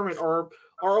McDermott are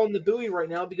on the Bowie right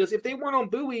now, because if they weren't on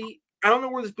Bowie, I don't know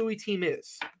where this Bowie team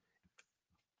is.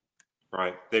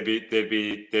 Right, they'd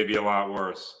be a lot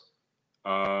worse.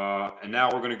 And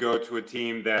now we're going to go to a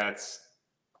team that's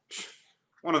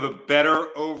one of the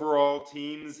better overall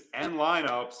teams and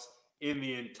lineups in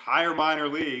the entire minor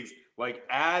leagues. Like,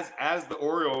 as the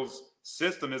Orioles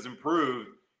system has improved,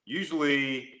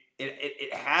 usually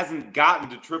it hasn't gotten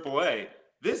to AAA.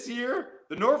 This year,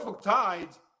 the Norfolk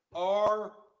Tides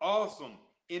are awesome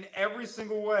in every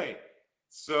single way.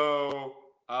 So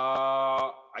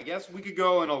I guess we could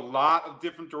go in a lot of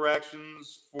different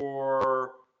directions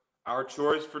for our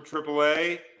choice for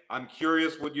AAA. I'm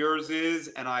curious what yours is,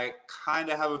 and I kind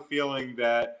of have a feeling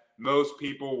that most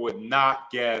people would not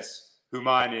guess who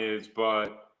mine is,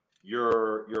 but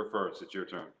you're first. It's your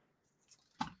turn.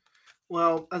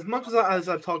 Well, as much as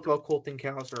I've talked about Colton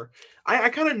Cowser, I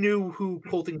kind of knew who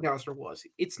Colton Cowser was.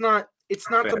 It's not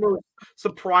the most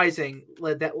surprising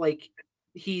that, like,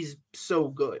 he's so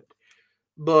good.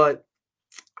 But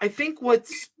I think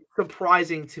what's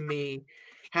surprising to me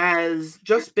has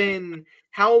just been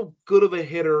how good of a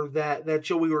hitter that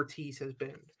Joey Ortiz has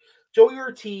been. Joey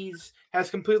Ortiz has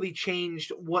completely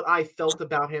changed what I felt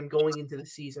about him going into the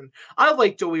season. I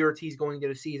liked Joey Ortiz going into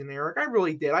the season, Eric. I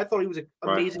really did. I thought he was an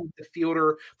amazing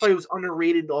fielder. I thought he was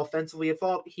underrated offensively. I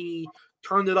thought he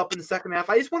turned it up in the second half.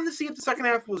 I just wanted to see if the second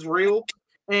half was real.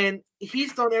 And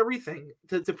he's done everything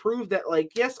to prove that,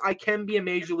 like, yes, I can be a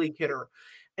major league hitter.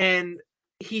 And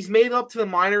he's made it up to the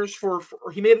minors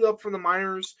he made it up from the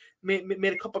minors. Made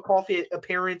a cup of coffee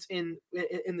appearance in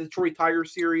the Detroit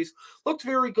Tigers series. Looked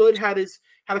very good. Had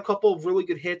a couple of really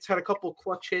good hits. Had a couple of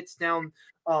clutch hits down.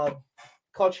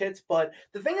 Clutch hits, but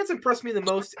the thing that's impressed me the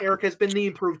most, Eric, has been the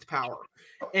improved power.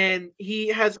 And he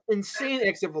has insane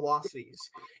exit velocities.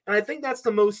 And I think that's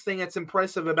the most thing that's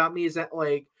impressive about me is that,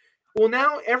 like, well,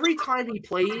 now every time he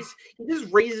plays, he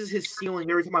just raises his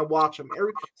ceiling every time I watch him.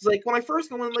 It's like when I first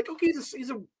go in, I'm like, okay, he's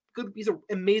an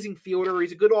amazing fielder,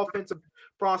 he's a good offensive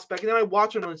prospect, and then I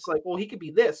watch him and it's like, well, he could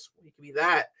be this, he could be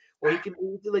that. Well, he can,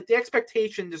 like, the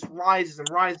expectation just rises and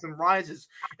rises and rises,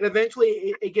 and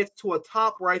eventually it gets to a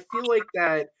top where I feel like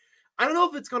that. I don't know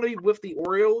if it's going to be with the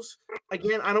Orioles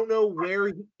again. I don't know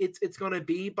where it's going to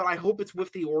be, but I hope it's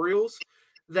with the Orioles.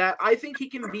 That I think he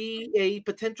can be a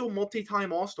potential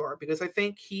multi-time All-Star because I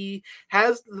think he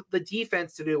has the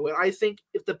defense to do it. I think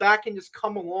if the back can just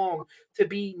come along to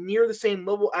be near the same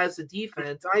level as the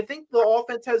defense, I think the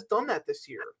offense has done that this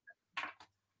year.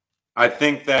 I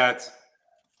think that's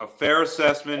a fair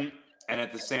assessment, and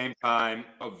at the same time,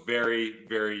 a very,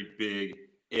 very big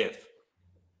if.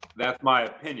 That's my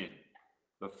opinion.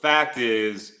 The fact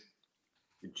is,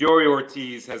 Joey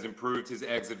Ortiz has improved his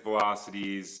exit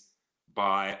velocities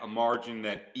by a margin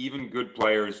that even good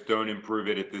players don't improve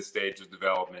it at this stage of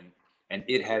development. And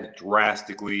it has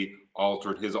drastically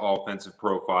altered his offensive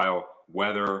profile,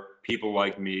 whether people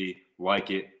like me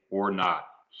like it or not.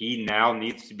 He now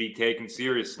needs to be taken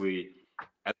seriously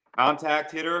as a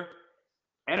contact hitter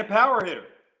and a power hitter.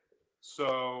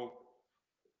 So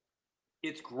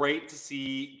it's great to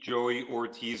see Joey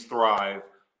Ortiz thrive,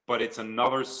 but it's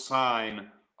another sign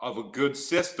of a good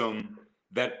system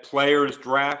that players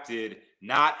drafted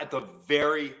not at the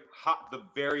very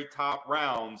top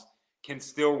rounds can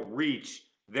still reach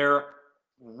their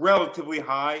relatively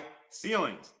high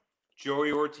ceilings.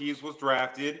 Joey Ortiz was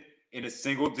drafted in a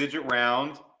single-digit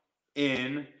round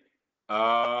in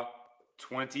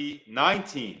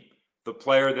 2019. The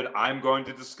player that I'm going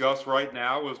to discuss right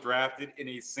now was drafted in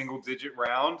a single-digit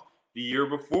round the year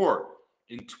before,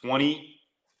 in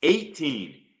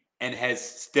 2018, and has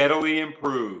steadily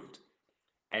improved.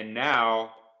 And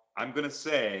now I'm going to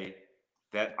say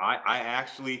that I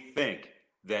actually think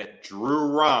that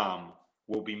Drew Rom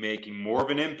will be making more of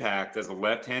an impact as a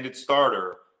left-handed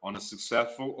starter on a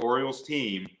successful Orioles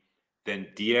team than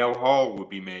DL Hall would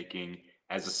be making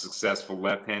as a successful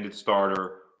left-handed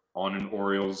starter on an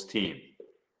Orioles team.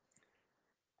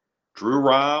 Drew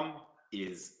Rom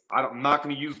is, I'm not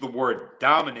going to use the word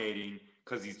dominating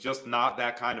because he's just not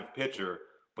that kind of pitcher,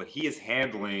 but he is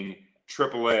handling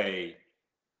AAA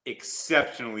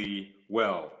exceptionally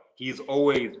well. He's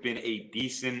always been a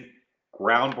decent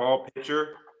ground ball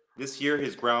pitcher. This year,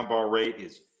 his ground ball rate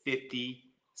is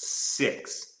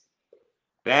 56.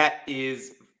 That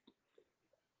is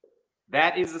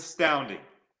astounding.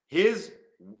 His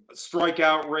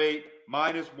strikeout rate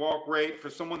minus walk rate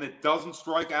for someone that doesn't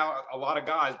strike out a lot of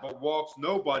guys but walks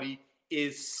nobody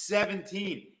is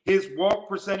 17. His walk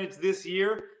percentage this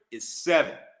year is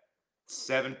 7%.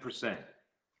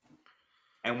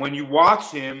 And when you watch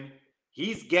him,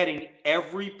 he's getting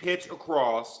every pitch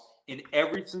across in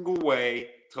every single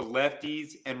way to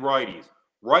lefties and righties.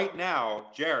 Right now,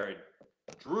 Jared,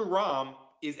 Drew Rom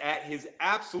is at his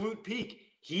absolute peak.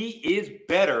 He is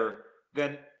better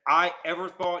than I ever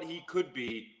thought he could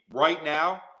be right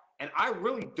now. And I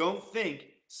really don't think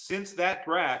since that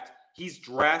draft, he's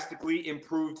drastically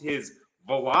improved his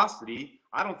velocity.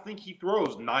 I don't think he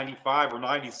throws 95 or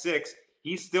 96.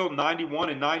 He's still 91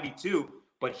 and 92,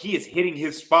 but he is hitting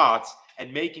his spots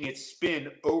and making it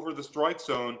spin over the strike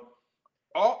zone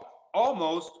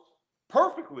almost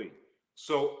perfectly.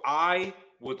 So I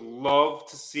would love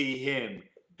to see him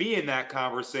be in that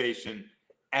conversation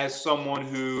as someone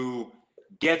who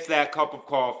gets that cup of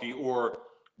coffee, or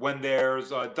when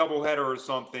there's a doubleheader or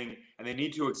something and they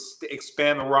need to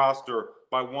expand the roster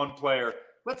by one player.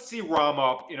 Let's see Rom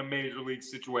up in a major league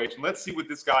situation. Let's see what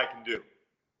this guy can do.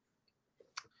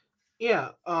 Yeah,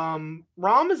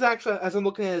 Rom is actually, as I'm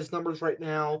looking at his numbers right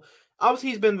now, obviously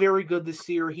he's been very good this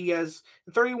year. He has,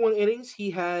 in 31 innings, he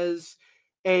has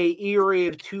a ERA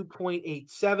of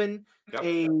 2.87. Yep.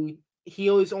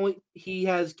 He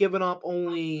has given up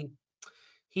only.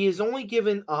 He has only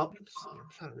given up. I'm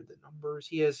trying to read the numbers.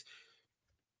 He has.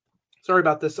 Sorry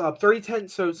about this. 30-10.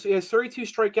 So he has 32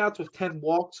 strikeouts with 10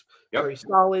 walks. Yep. Very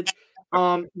solid.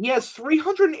 He has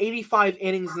 385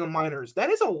 innings in the minors.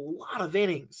 That is a lot of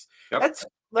innings. Yep.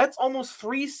 That's almost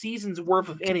 3 seasons worth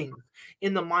of innings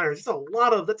in the minors.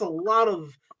 That's a lot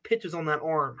of pitches on that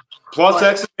arm. Plus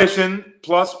exhibition,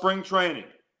 plus spring training.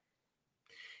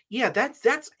 Yeah,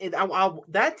 that's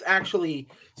actually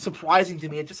surprising to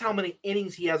me. And just how many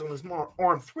innings he has on his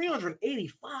arm,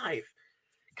 385.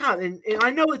 God, and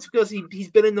I know it's because he's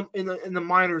been in the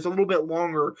minors a little bit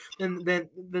longer than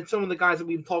some of the guys that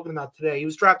we've been talking about today. He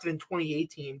was drafted in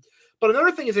 2018. But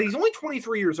another thing is that he's only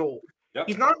 23 years old. Yep.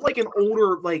 He's not like an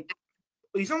older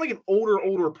he's not like an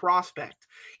older prospect.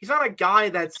 He's not a guy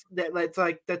that's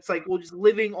well just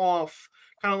living off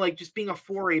kind of like just being a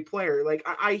 4A player. Like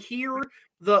I hear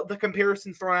the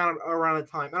comparisons thrown out around the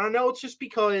time, and I know it's just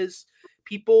because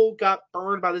people got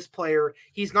burned by this player.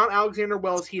 He's not Alexander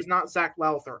Wells. He's not Zach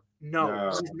Lowther. No,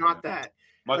 he's not that.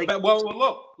 Much better.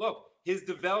 Well, look. His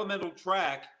developmental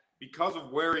track, because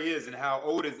of where he is and how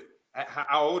old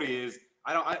he is.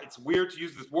 It's weird to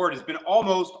use this word. It's been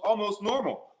almost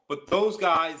normal. But those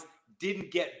guys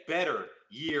didn't get better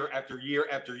year after year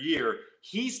after year.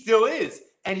 He still is,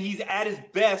 and he's at his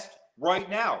best right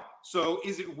now. So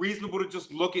is it reasonable to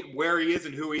just look at where he is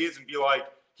and who he is and be like,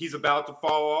 he's about to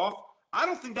fall off? I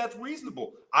don't think that's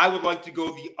reasonable. I would like to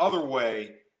go the other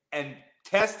way and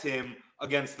test him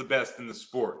against the best in the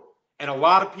sport. And a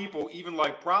lot of people, even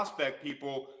like prospect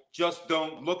people, just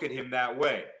don't look at him that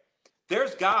way.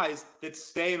 There's guys that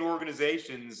stay in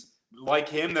organizations like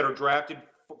him that are drafted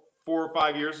 4 or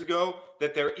 5 years ago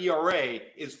that their ERA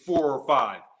is 4 or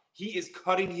 5. He is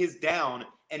cutting his down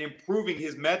and improving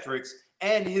his metrics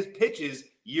and his pitches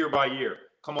year by year.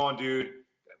 Come on, dude.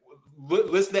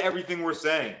 Listen to everything we're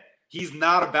saying. He's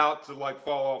not about to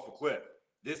fall off a cliff.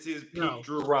 This is peak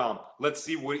Drew Rom. Let's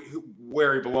see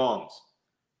where he belongs.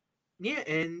 Yeah,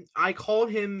 and I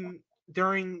called him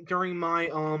during my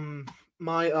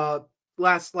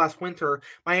last winter,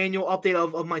 my annual update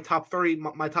of my top 30,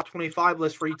 my top 25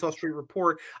 list for Utah Street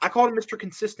Report. I called him Mr.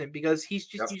 Consistent because you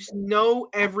just know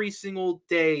every single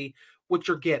day what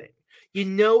you're getting. You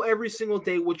know every single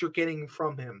day what you're getting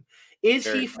from him. Is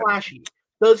he flashy?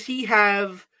 Does he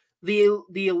have the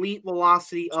elite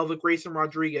velocity of a Grayson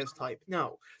Rodriguez type?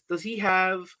 No. Does he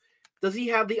have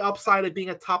the upside of being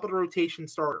a top of the rotation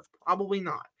starter? Probably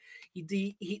not.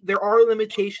 There are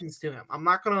limitations to him. I'm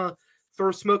not gonna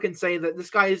throw smoke and say that this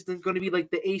guy isn't going to be like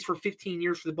the ace for 15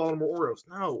 years for the Baltimore Orioles.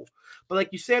 No. But like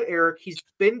you said, Eric, he's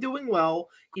been doing well.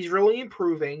 He's really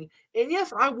improving. And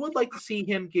yes, I would like to see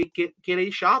him get a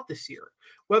shot this year.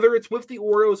 Whether it's with the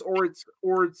Orioles or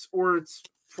it's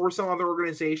for some other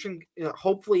organization,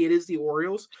 hopefully it is the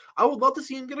Orioles. I would love to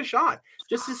see him get a shot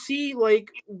just to see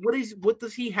what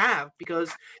does he have,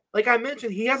 because like I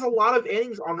mentioned, he has a lot of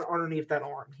innings underneath that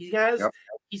arm.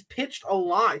 He's pitched a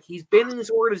lot. He's been in this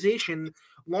organization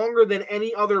longer than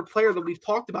any other player that we've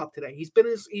talked about today. He's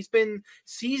been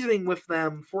seasoning with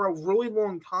them for a really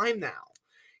long time now.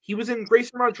 He was in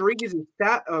Grayson Rodriguez's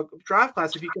draft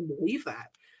class, if you can believe that.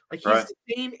 Like he's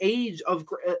the same age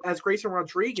as Grayson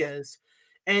Rodriguez.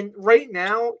 And right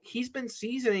now, he's been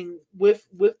seasoning with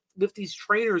these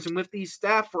trainers and with these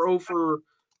staff for over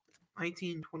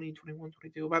 19, 20, 21,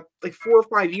 22, about 4 or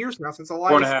 5 years now since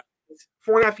Elias.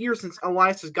 4.5 years since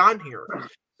Elias has gotten here.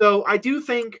 So I do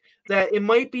think that it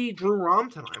might be Drew Rom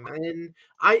time. And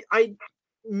I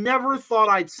never thought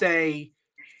I'd say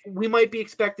we might be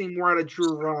expecting more out of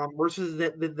Drew Rom versus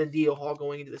the Dio Hall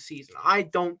going into the season. I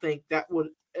don't think that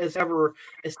is ever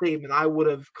a statement I would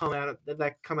have come out of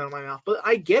my mouth. But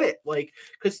I get it,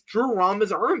 because Drew Rom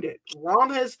has earned it. Rom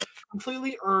has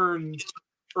completely earned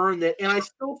it, and I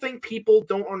still think people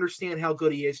don't understand how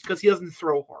good he is because he doesn't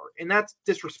throw hard, and that's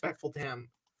disrespectful to him.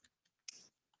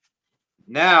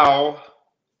 Now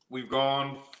we've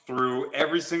gone through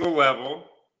every single level,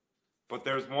 but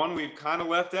there's one we've kind of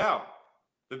left out.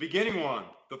 The beginning one,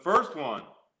 the first one.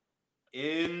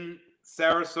 In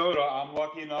Sarasota, I'm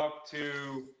lucky enough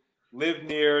to live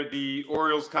near the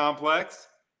Orioles complex,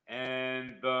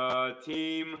 and the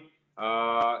team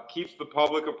keeps the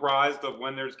public apprised of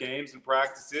when there's games and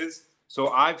practices. So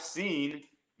I've seen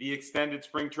the extended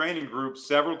spring training group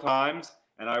several times,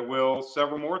 and I will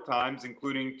several more times,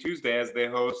 including Tuesday as they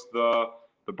host the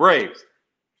Braves.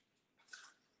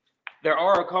 There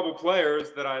are a couple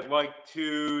players that I'd like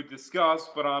to discuss,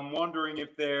 but I'm wondering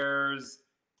if there's,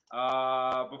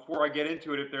 before I get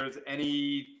into it, if there's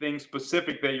anything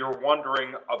specific that you're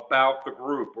wondering about the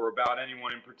group or about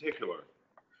anyone in particular.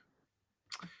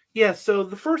 Yeah, so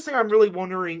the first thing I'm really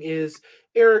wondering is,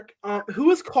 Eric, who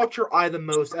has caught your eye the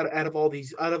most out of all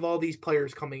these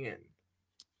players coming in?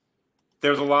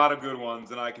 There's a lot of good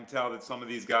ones, and I can tell that some of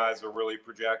these guys are really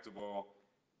projectable.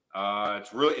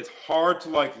 It's hard to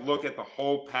look at the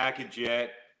whole package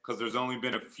yet because there's only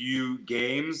been a few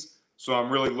games. So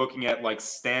I'm really looking at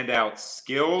standout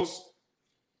skills.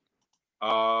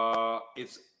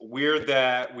 It's weird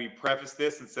that we prefaced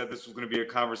this and said this was going to be a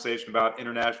conversation about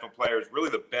international players. Really,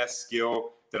 the best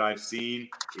skill that I've seen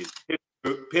is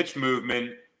pitch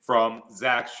movement from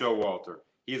Zach Showalter.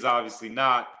 He is obviously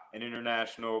not an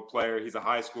international player. He's a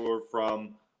high schooler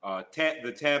from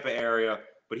the Tampa area,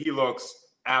 but he looks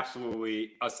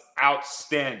absolutely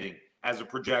outstanding as a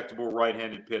projectable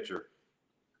right-handed pitcher.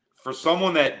 For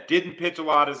someone that didn't pitch a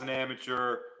lot as an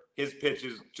amateur, his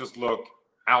pitches just look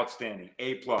outstanding,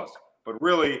 A+. But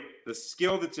really, the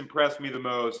skill that's impressed me the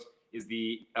most is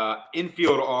the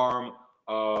infield arm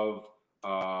of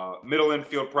middle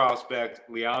infield prospect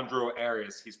Leandro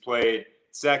Arias. He's played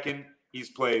second, he's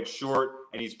played short,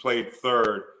 and he's played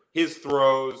third. His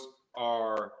throws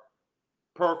are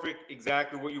perfect,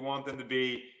 exactly what you want them to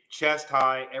be, chest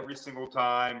high every single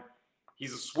time.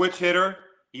 He's a switch hitter.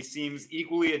 He seems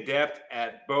equally adept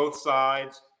at both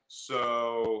sides.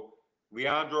 So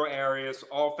Leandro Arias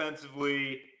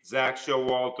offensively, Zach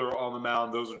Showalter on the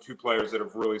mound. Those are two players that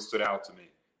have really stood out to me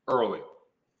early.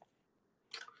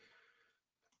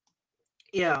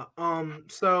 Yeah.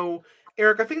 So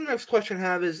Eric, I think the next question I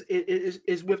have is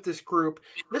with this group.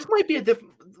 This might be a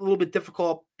little bit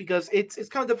difficult because it's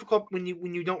kind of difficult when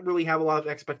you don't really have a lot of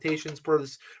expectations for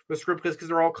this group because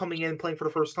they're all coming in and playing for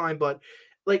the first time. But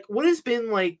like, what has been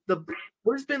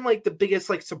the biggest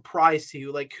like surprise to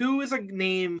you? Like, who is a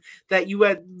name that you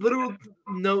had little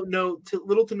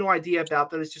to no idea about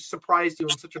that has just surprised you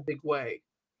in such a big way?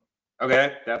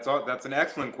 Okay, that's an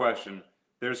excellent question.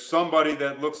 There's somebody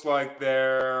that looks like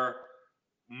they're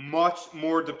much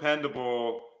more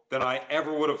dependable than I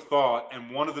ever would have thought. And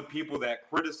one of the people that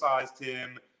criticized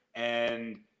him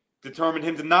and determined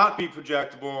him to not be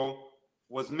projectable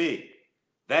was me.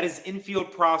 That is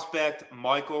infield prospect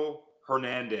Michael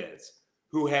Hernandez,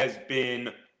 who has been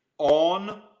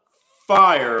on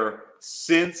fire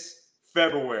since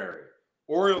February.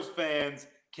 Orioles fans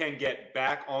can get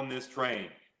back on this train.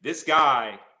 This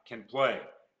guy can play.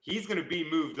 He's going to be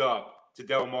moved up to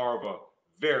Delmarva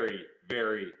very,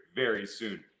 very, very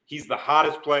soon. He's the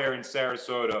hottest player in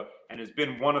Sarasota and has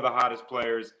been one of the hottest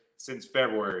players since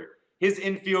February. His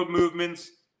infield movements,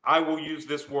 I will use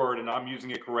this word and I'm using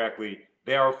it correctly,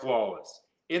 they are flawless.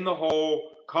 In the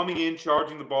hole, coming in,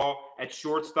 charging the ball at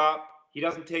shortstop, he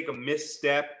doesn't take a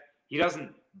misstep. He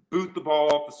doesn't boot the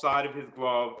ball off the side of his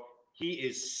glove. He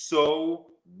is so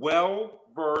well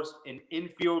versed in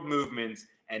infield movements,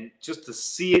 and just to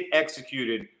see it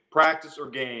executed, practice or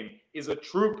game, is a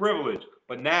true privilege.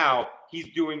 But now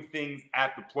he's doing things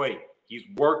at the plate. He's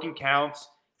working counts.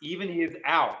 Even his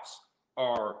outs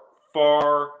are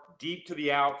far deep to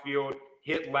the outfield,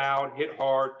 hit loud, hit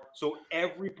hard. So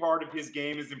every part of his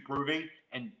game is improving.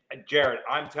 And Jared,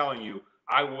 I'm telling you,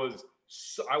 I was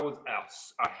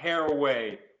a hair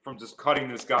away from just cutting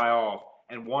this guy off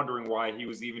and wondering why he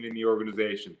was even in the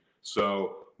organization.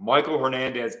 So Michael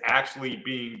Hernandez actually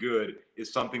being good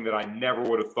is something that I never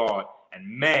would have thought. And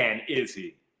man, is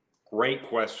he. Great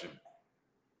question.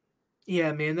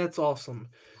 Yeah, man, that's awesome.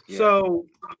 Yeah. So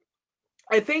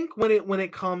I think when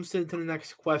it comes to the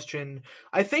next question,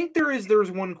 I think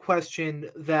there's one question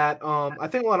that I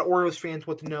think a lot of Orioles fans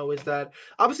want to know is that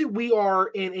obviously we are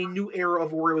in a new era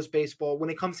of Orioles baseball when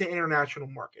it comes to international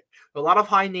market. A lot of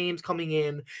high names coming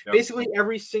in. Yep. Basically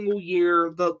every single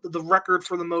year the record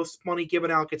for the most money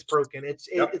given out gets broken. It's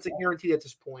a guarantee at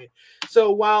this point.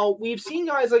 So while we've seen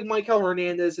guys like Michael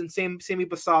Hernandez and Sammy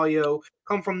Basallo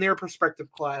come from their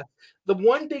perspective class, the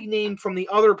one big name from the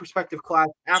other perspective class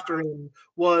after him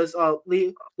was Tavares.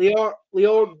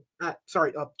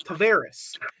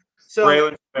 So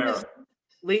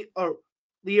Leo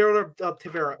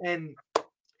Tavera, and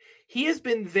he's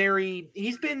been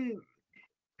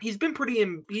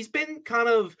kind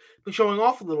of showing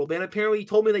off a little bit. Apparently, he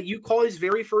told me that you call his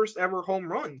very first ever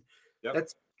home run. Yep.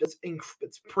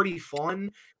 It's pretty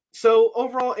fun. So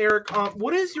overall, Eric,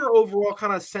 what is your overall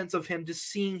kind of sense of him, just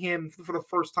seeing him for the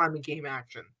first time in game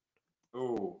action?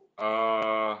 Well,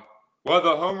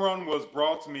 the home run was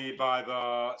brought to me by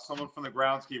someone from the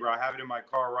groundskeeper. I have it in my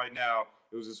car right now.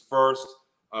 It was his first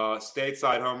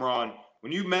stateside home run.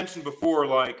 When you mentioned before,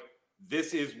 like,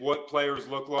 this is what players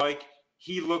look like,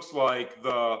 he looks like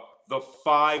the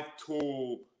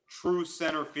five-tool true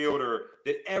center fielder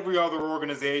that every other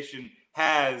organization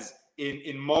has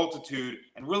in multitude,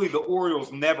 and really the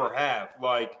Orioles never have.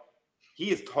 Like,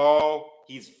 he is tall,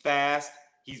 he's fast,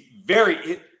 he's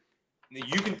very...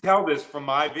 You can tell this from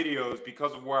my videos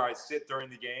because of where I sit during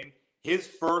the game. His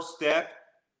first step,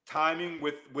 timing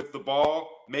with the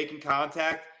ball, making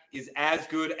contact, is as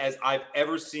good as I've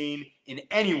ever seen in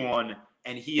anyone,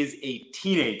 and he is a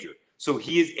teenager. So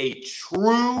he is a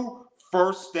true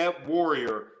first step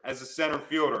warrior as a center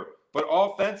fielder. But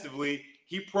offensively,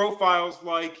 he profiles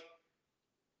like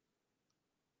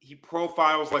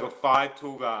a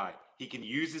five-tool guy. He can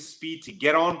use his speed to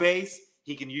get on base.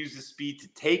 He can use his speed to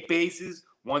take bases.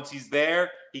 Once he's there,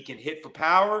 he can hit for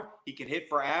power. He can hit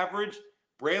for average.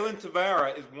 Braylon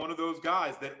Tavera is one of those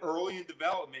guys that early in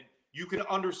development, you can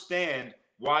understand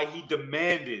why he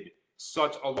demanded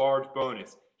such a large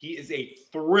bonus. He is a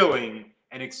thrilling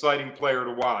and exciting player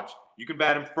to watch. You can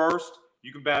bat him first,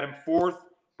 you can bat him fourth,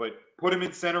 but put him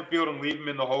in center field and leave him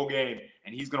in the whole game,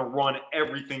 and he's going to run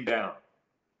everything down.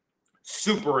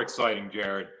 Super exciting,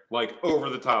 Jared. Like, over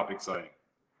the top exciting.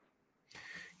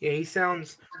 Yeah, he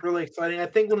sounds really exciting. I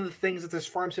think one of the things that this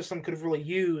farm system could really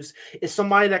use is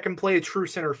somebody that can play a true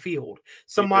center field.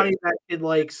 Somebody that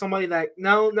could somebody that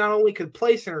not only could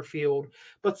play center field,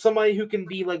 but somebody who can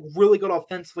be like really good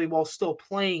offensively while still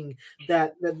playing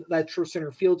that true center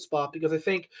field spot. Because I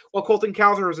think while Colton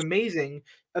Cowser is amazing,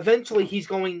 eventually he's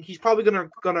probably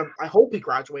gonna I hope he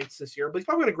graduates this year, but he's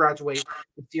probably gonna graduate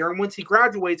this year. And once he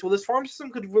graduates, well, this farm system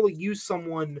could really use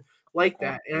someone like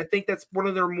that. And I think that's one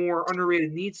of their more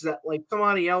underrated needs, is that like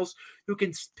somebody else who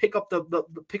can pick up the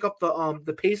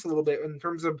pace a little bit in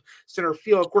terms of center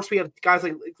field. Of course, we have guys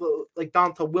like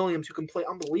Donta Williams who can play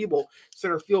unbelievable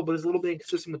center field, but is a little bit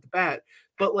inconsistent with the bat.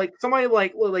 But like somebody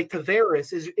like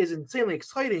Tavares is insanely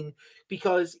exciting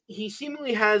because he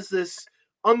seemingly has this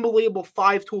unbelievable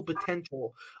five-tool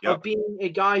potential of being a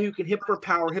guy who can hit for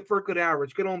power, hit for a good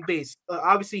average, get on base.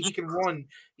 Obviously, he can run.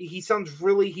 He sounds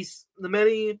really.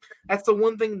 That's the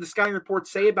one thing the scouting reports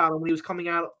say about him when he was coming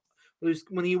out.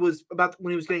 When he was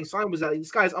getting signed, was that this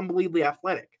guy's unbelievably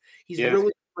athletic. He's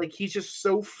really he's just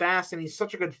so fast, and he's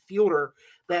such a good fielder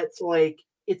that's like.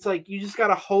 It's like you just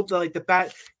gotta hope that like the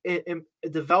bat it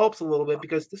develops a little bit,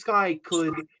 because this guy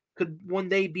could one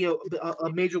day be a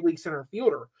major league center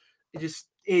fielder. It just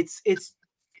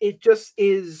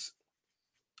is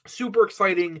super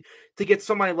exciting to get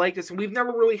somebody like this, and we've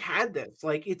never really had this.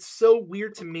 Like, it's so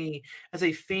weird to me as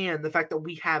a fan, the fact that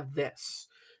we have this.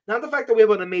 Not the fact that we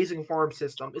have an amazing farm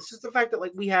system. It's just the fact that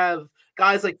like we have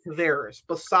guys like Tavares,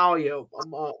 Basalio,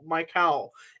 Mike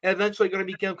Howell, and eventually going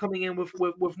to be coming in with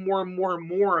more and more and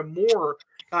more and more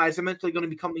guys eventually going to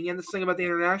be coming in. This thing about the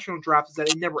international draft is that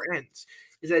it never ends.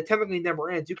 Is that it technically never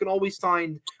ends. You can always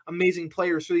find amazing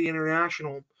players through the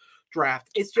international draft.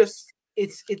 It's just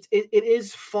it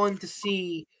is fun to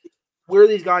see where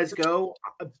these guys go.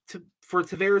 For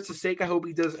Tavares' sake, I hope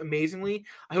he does amazingly.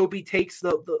 I hope he takes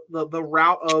the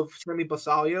route of Sammy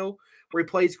Basalio, where he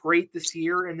plays great this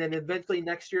year, and then eventually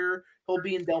next year he'll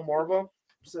be in Delmarva.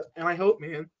 So, and I hope,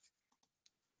 man.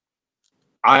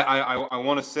 I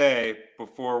want to say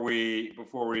before we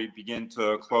begin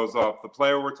to close up, the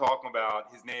player we're talking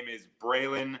about, his name is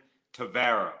Braylon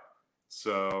Tavera.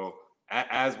 So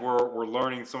as we're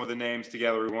learning some of the names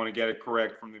together, we want to get it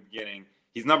correct from the beginning.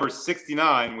 He's number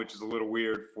 69, which is a little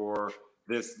weird for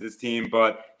this team,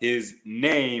 but his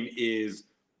name is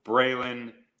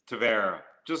Braylon Tavera.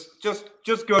 Just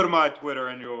go to my Twitter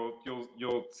and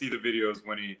you'll see the videos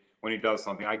when he does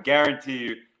something. I guarantee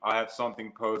you I'll have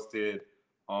something posted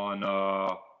on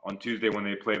Tuesday when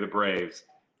they play the Braves.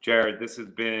 Jared, this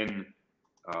has been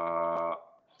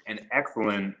an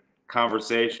excellent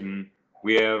conversation.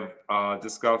 We have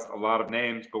discussed a lot of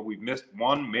names, but we've missed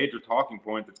one major talking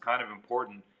point that's kind of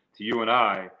important to you and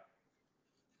I.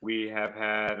 We have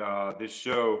had this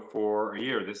show for a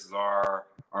year. This is our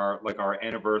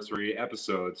anniversary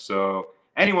episode. So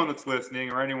anyone that's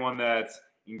listening or anyone that's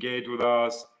engaged with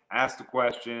us, asked a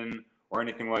question or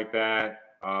anything like that,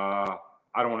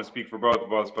 I don't want to speak for both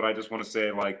of us, but I just want to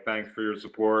say, like, thanks for your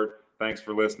support, thanks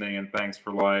for listening, and thanks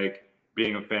for, like,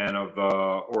 being a fan of the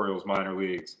Orioles minor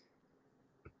leagues.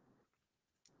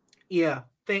 Yeah.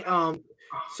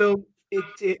 So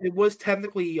it was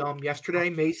technically yesterday,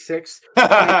 May 6th.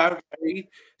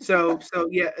 So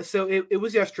it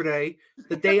was yesterday,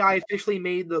 the day I officially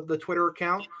made the Twitter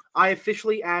account. I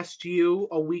officially asked you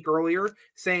a week earlier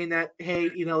saying that, hey,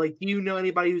 do you know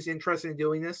anybody who's interested in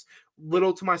doing this?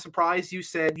 Little to my surprise, you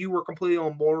said you were completely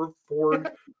on board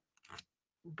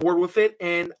with it,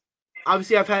 and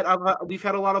obviously we've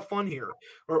had a lot of fun here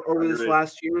over this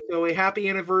last year. So a happy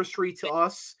anniversary to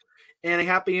us, and a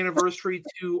happy anniversary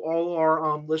to all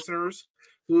our listeners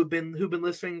who have been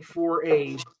listening for a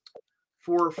year.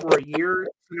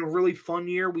 It's been a really fun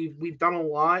year. We've done a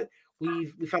lot.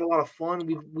 We've had a lot of fun.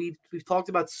 We've talked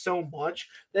about so much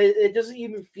that it doesn't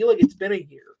even feel like it's been a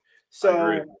year.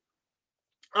 So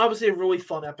obviously a really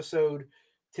fun episode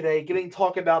today, getting to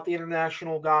talk about the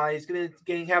international guys,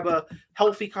 getting have a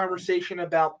healthy conversation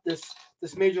about this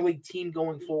this major league team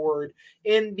going forward,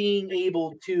 and being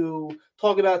able to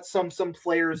talk about some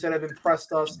players that have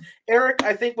impressed us. Eric,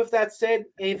 I think with that said,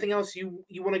 anything else you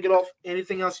want to get off?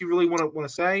 Anything else you really want to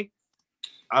say?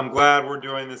 I'm glad we're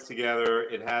doing this together.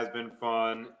 It has been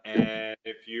fun. And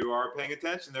if you are paying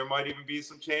attention, there might even be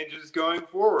some changes going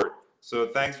forward. So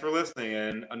thanks for listening.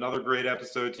 And another great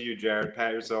episode to you, Jared.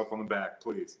 Pat yourself on the back,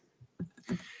 please.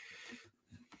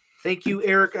 Thank you,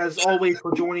 Eric, as always,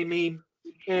 for joining me.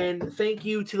 And thank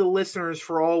you to the listeners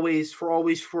for always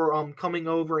coming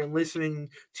over and listening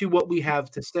to what we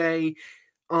have to say.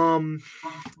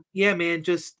 Yeah, man,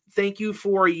 just thank you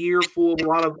for a year full of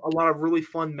a lot of really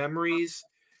fun memories.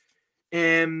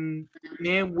 And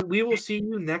man, we will see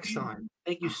you next time.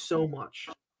 Thank you so much.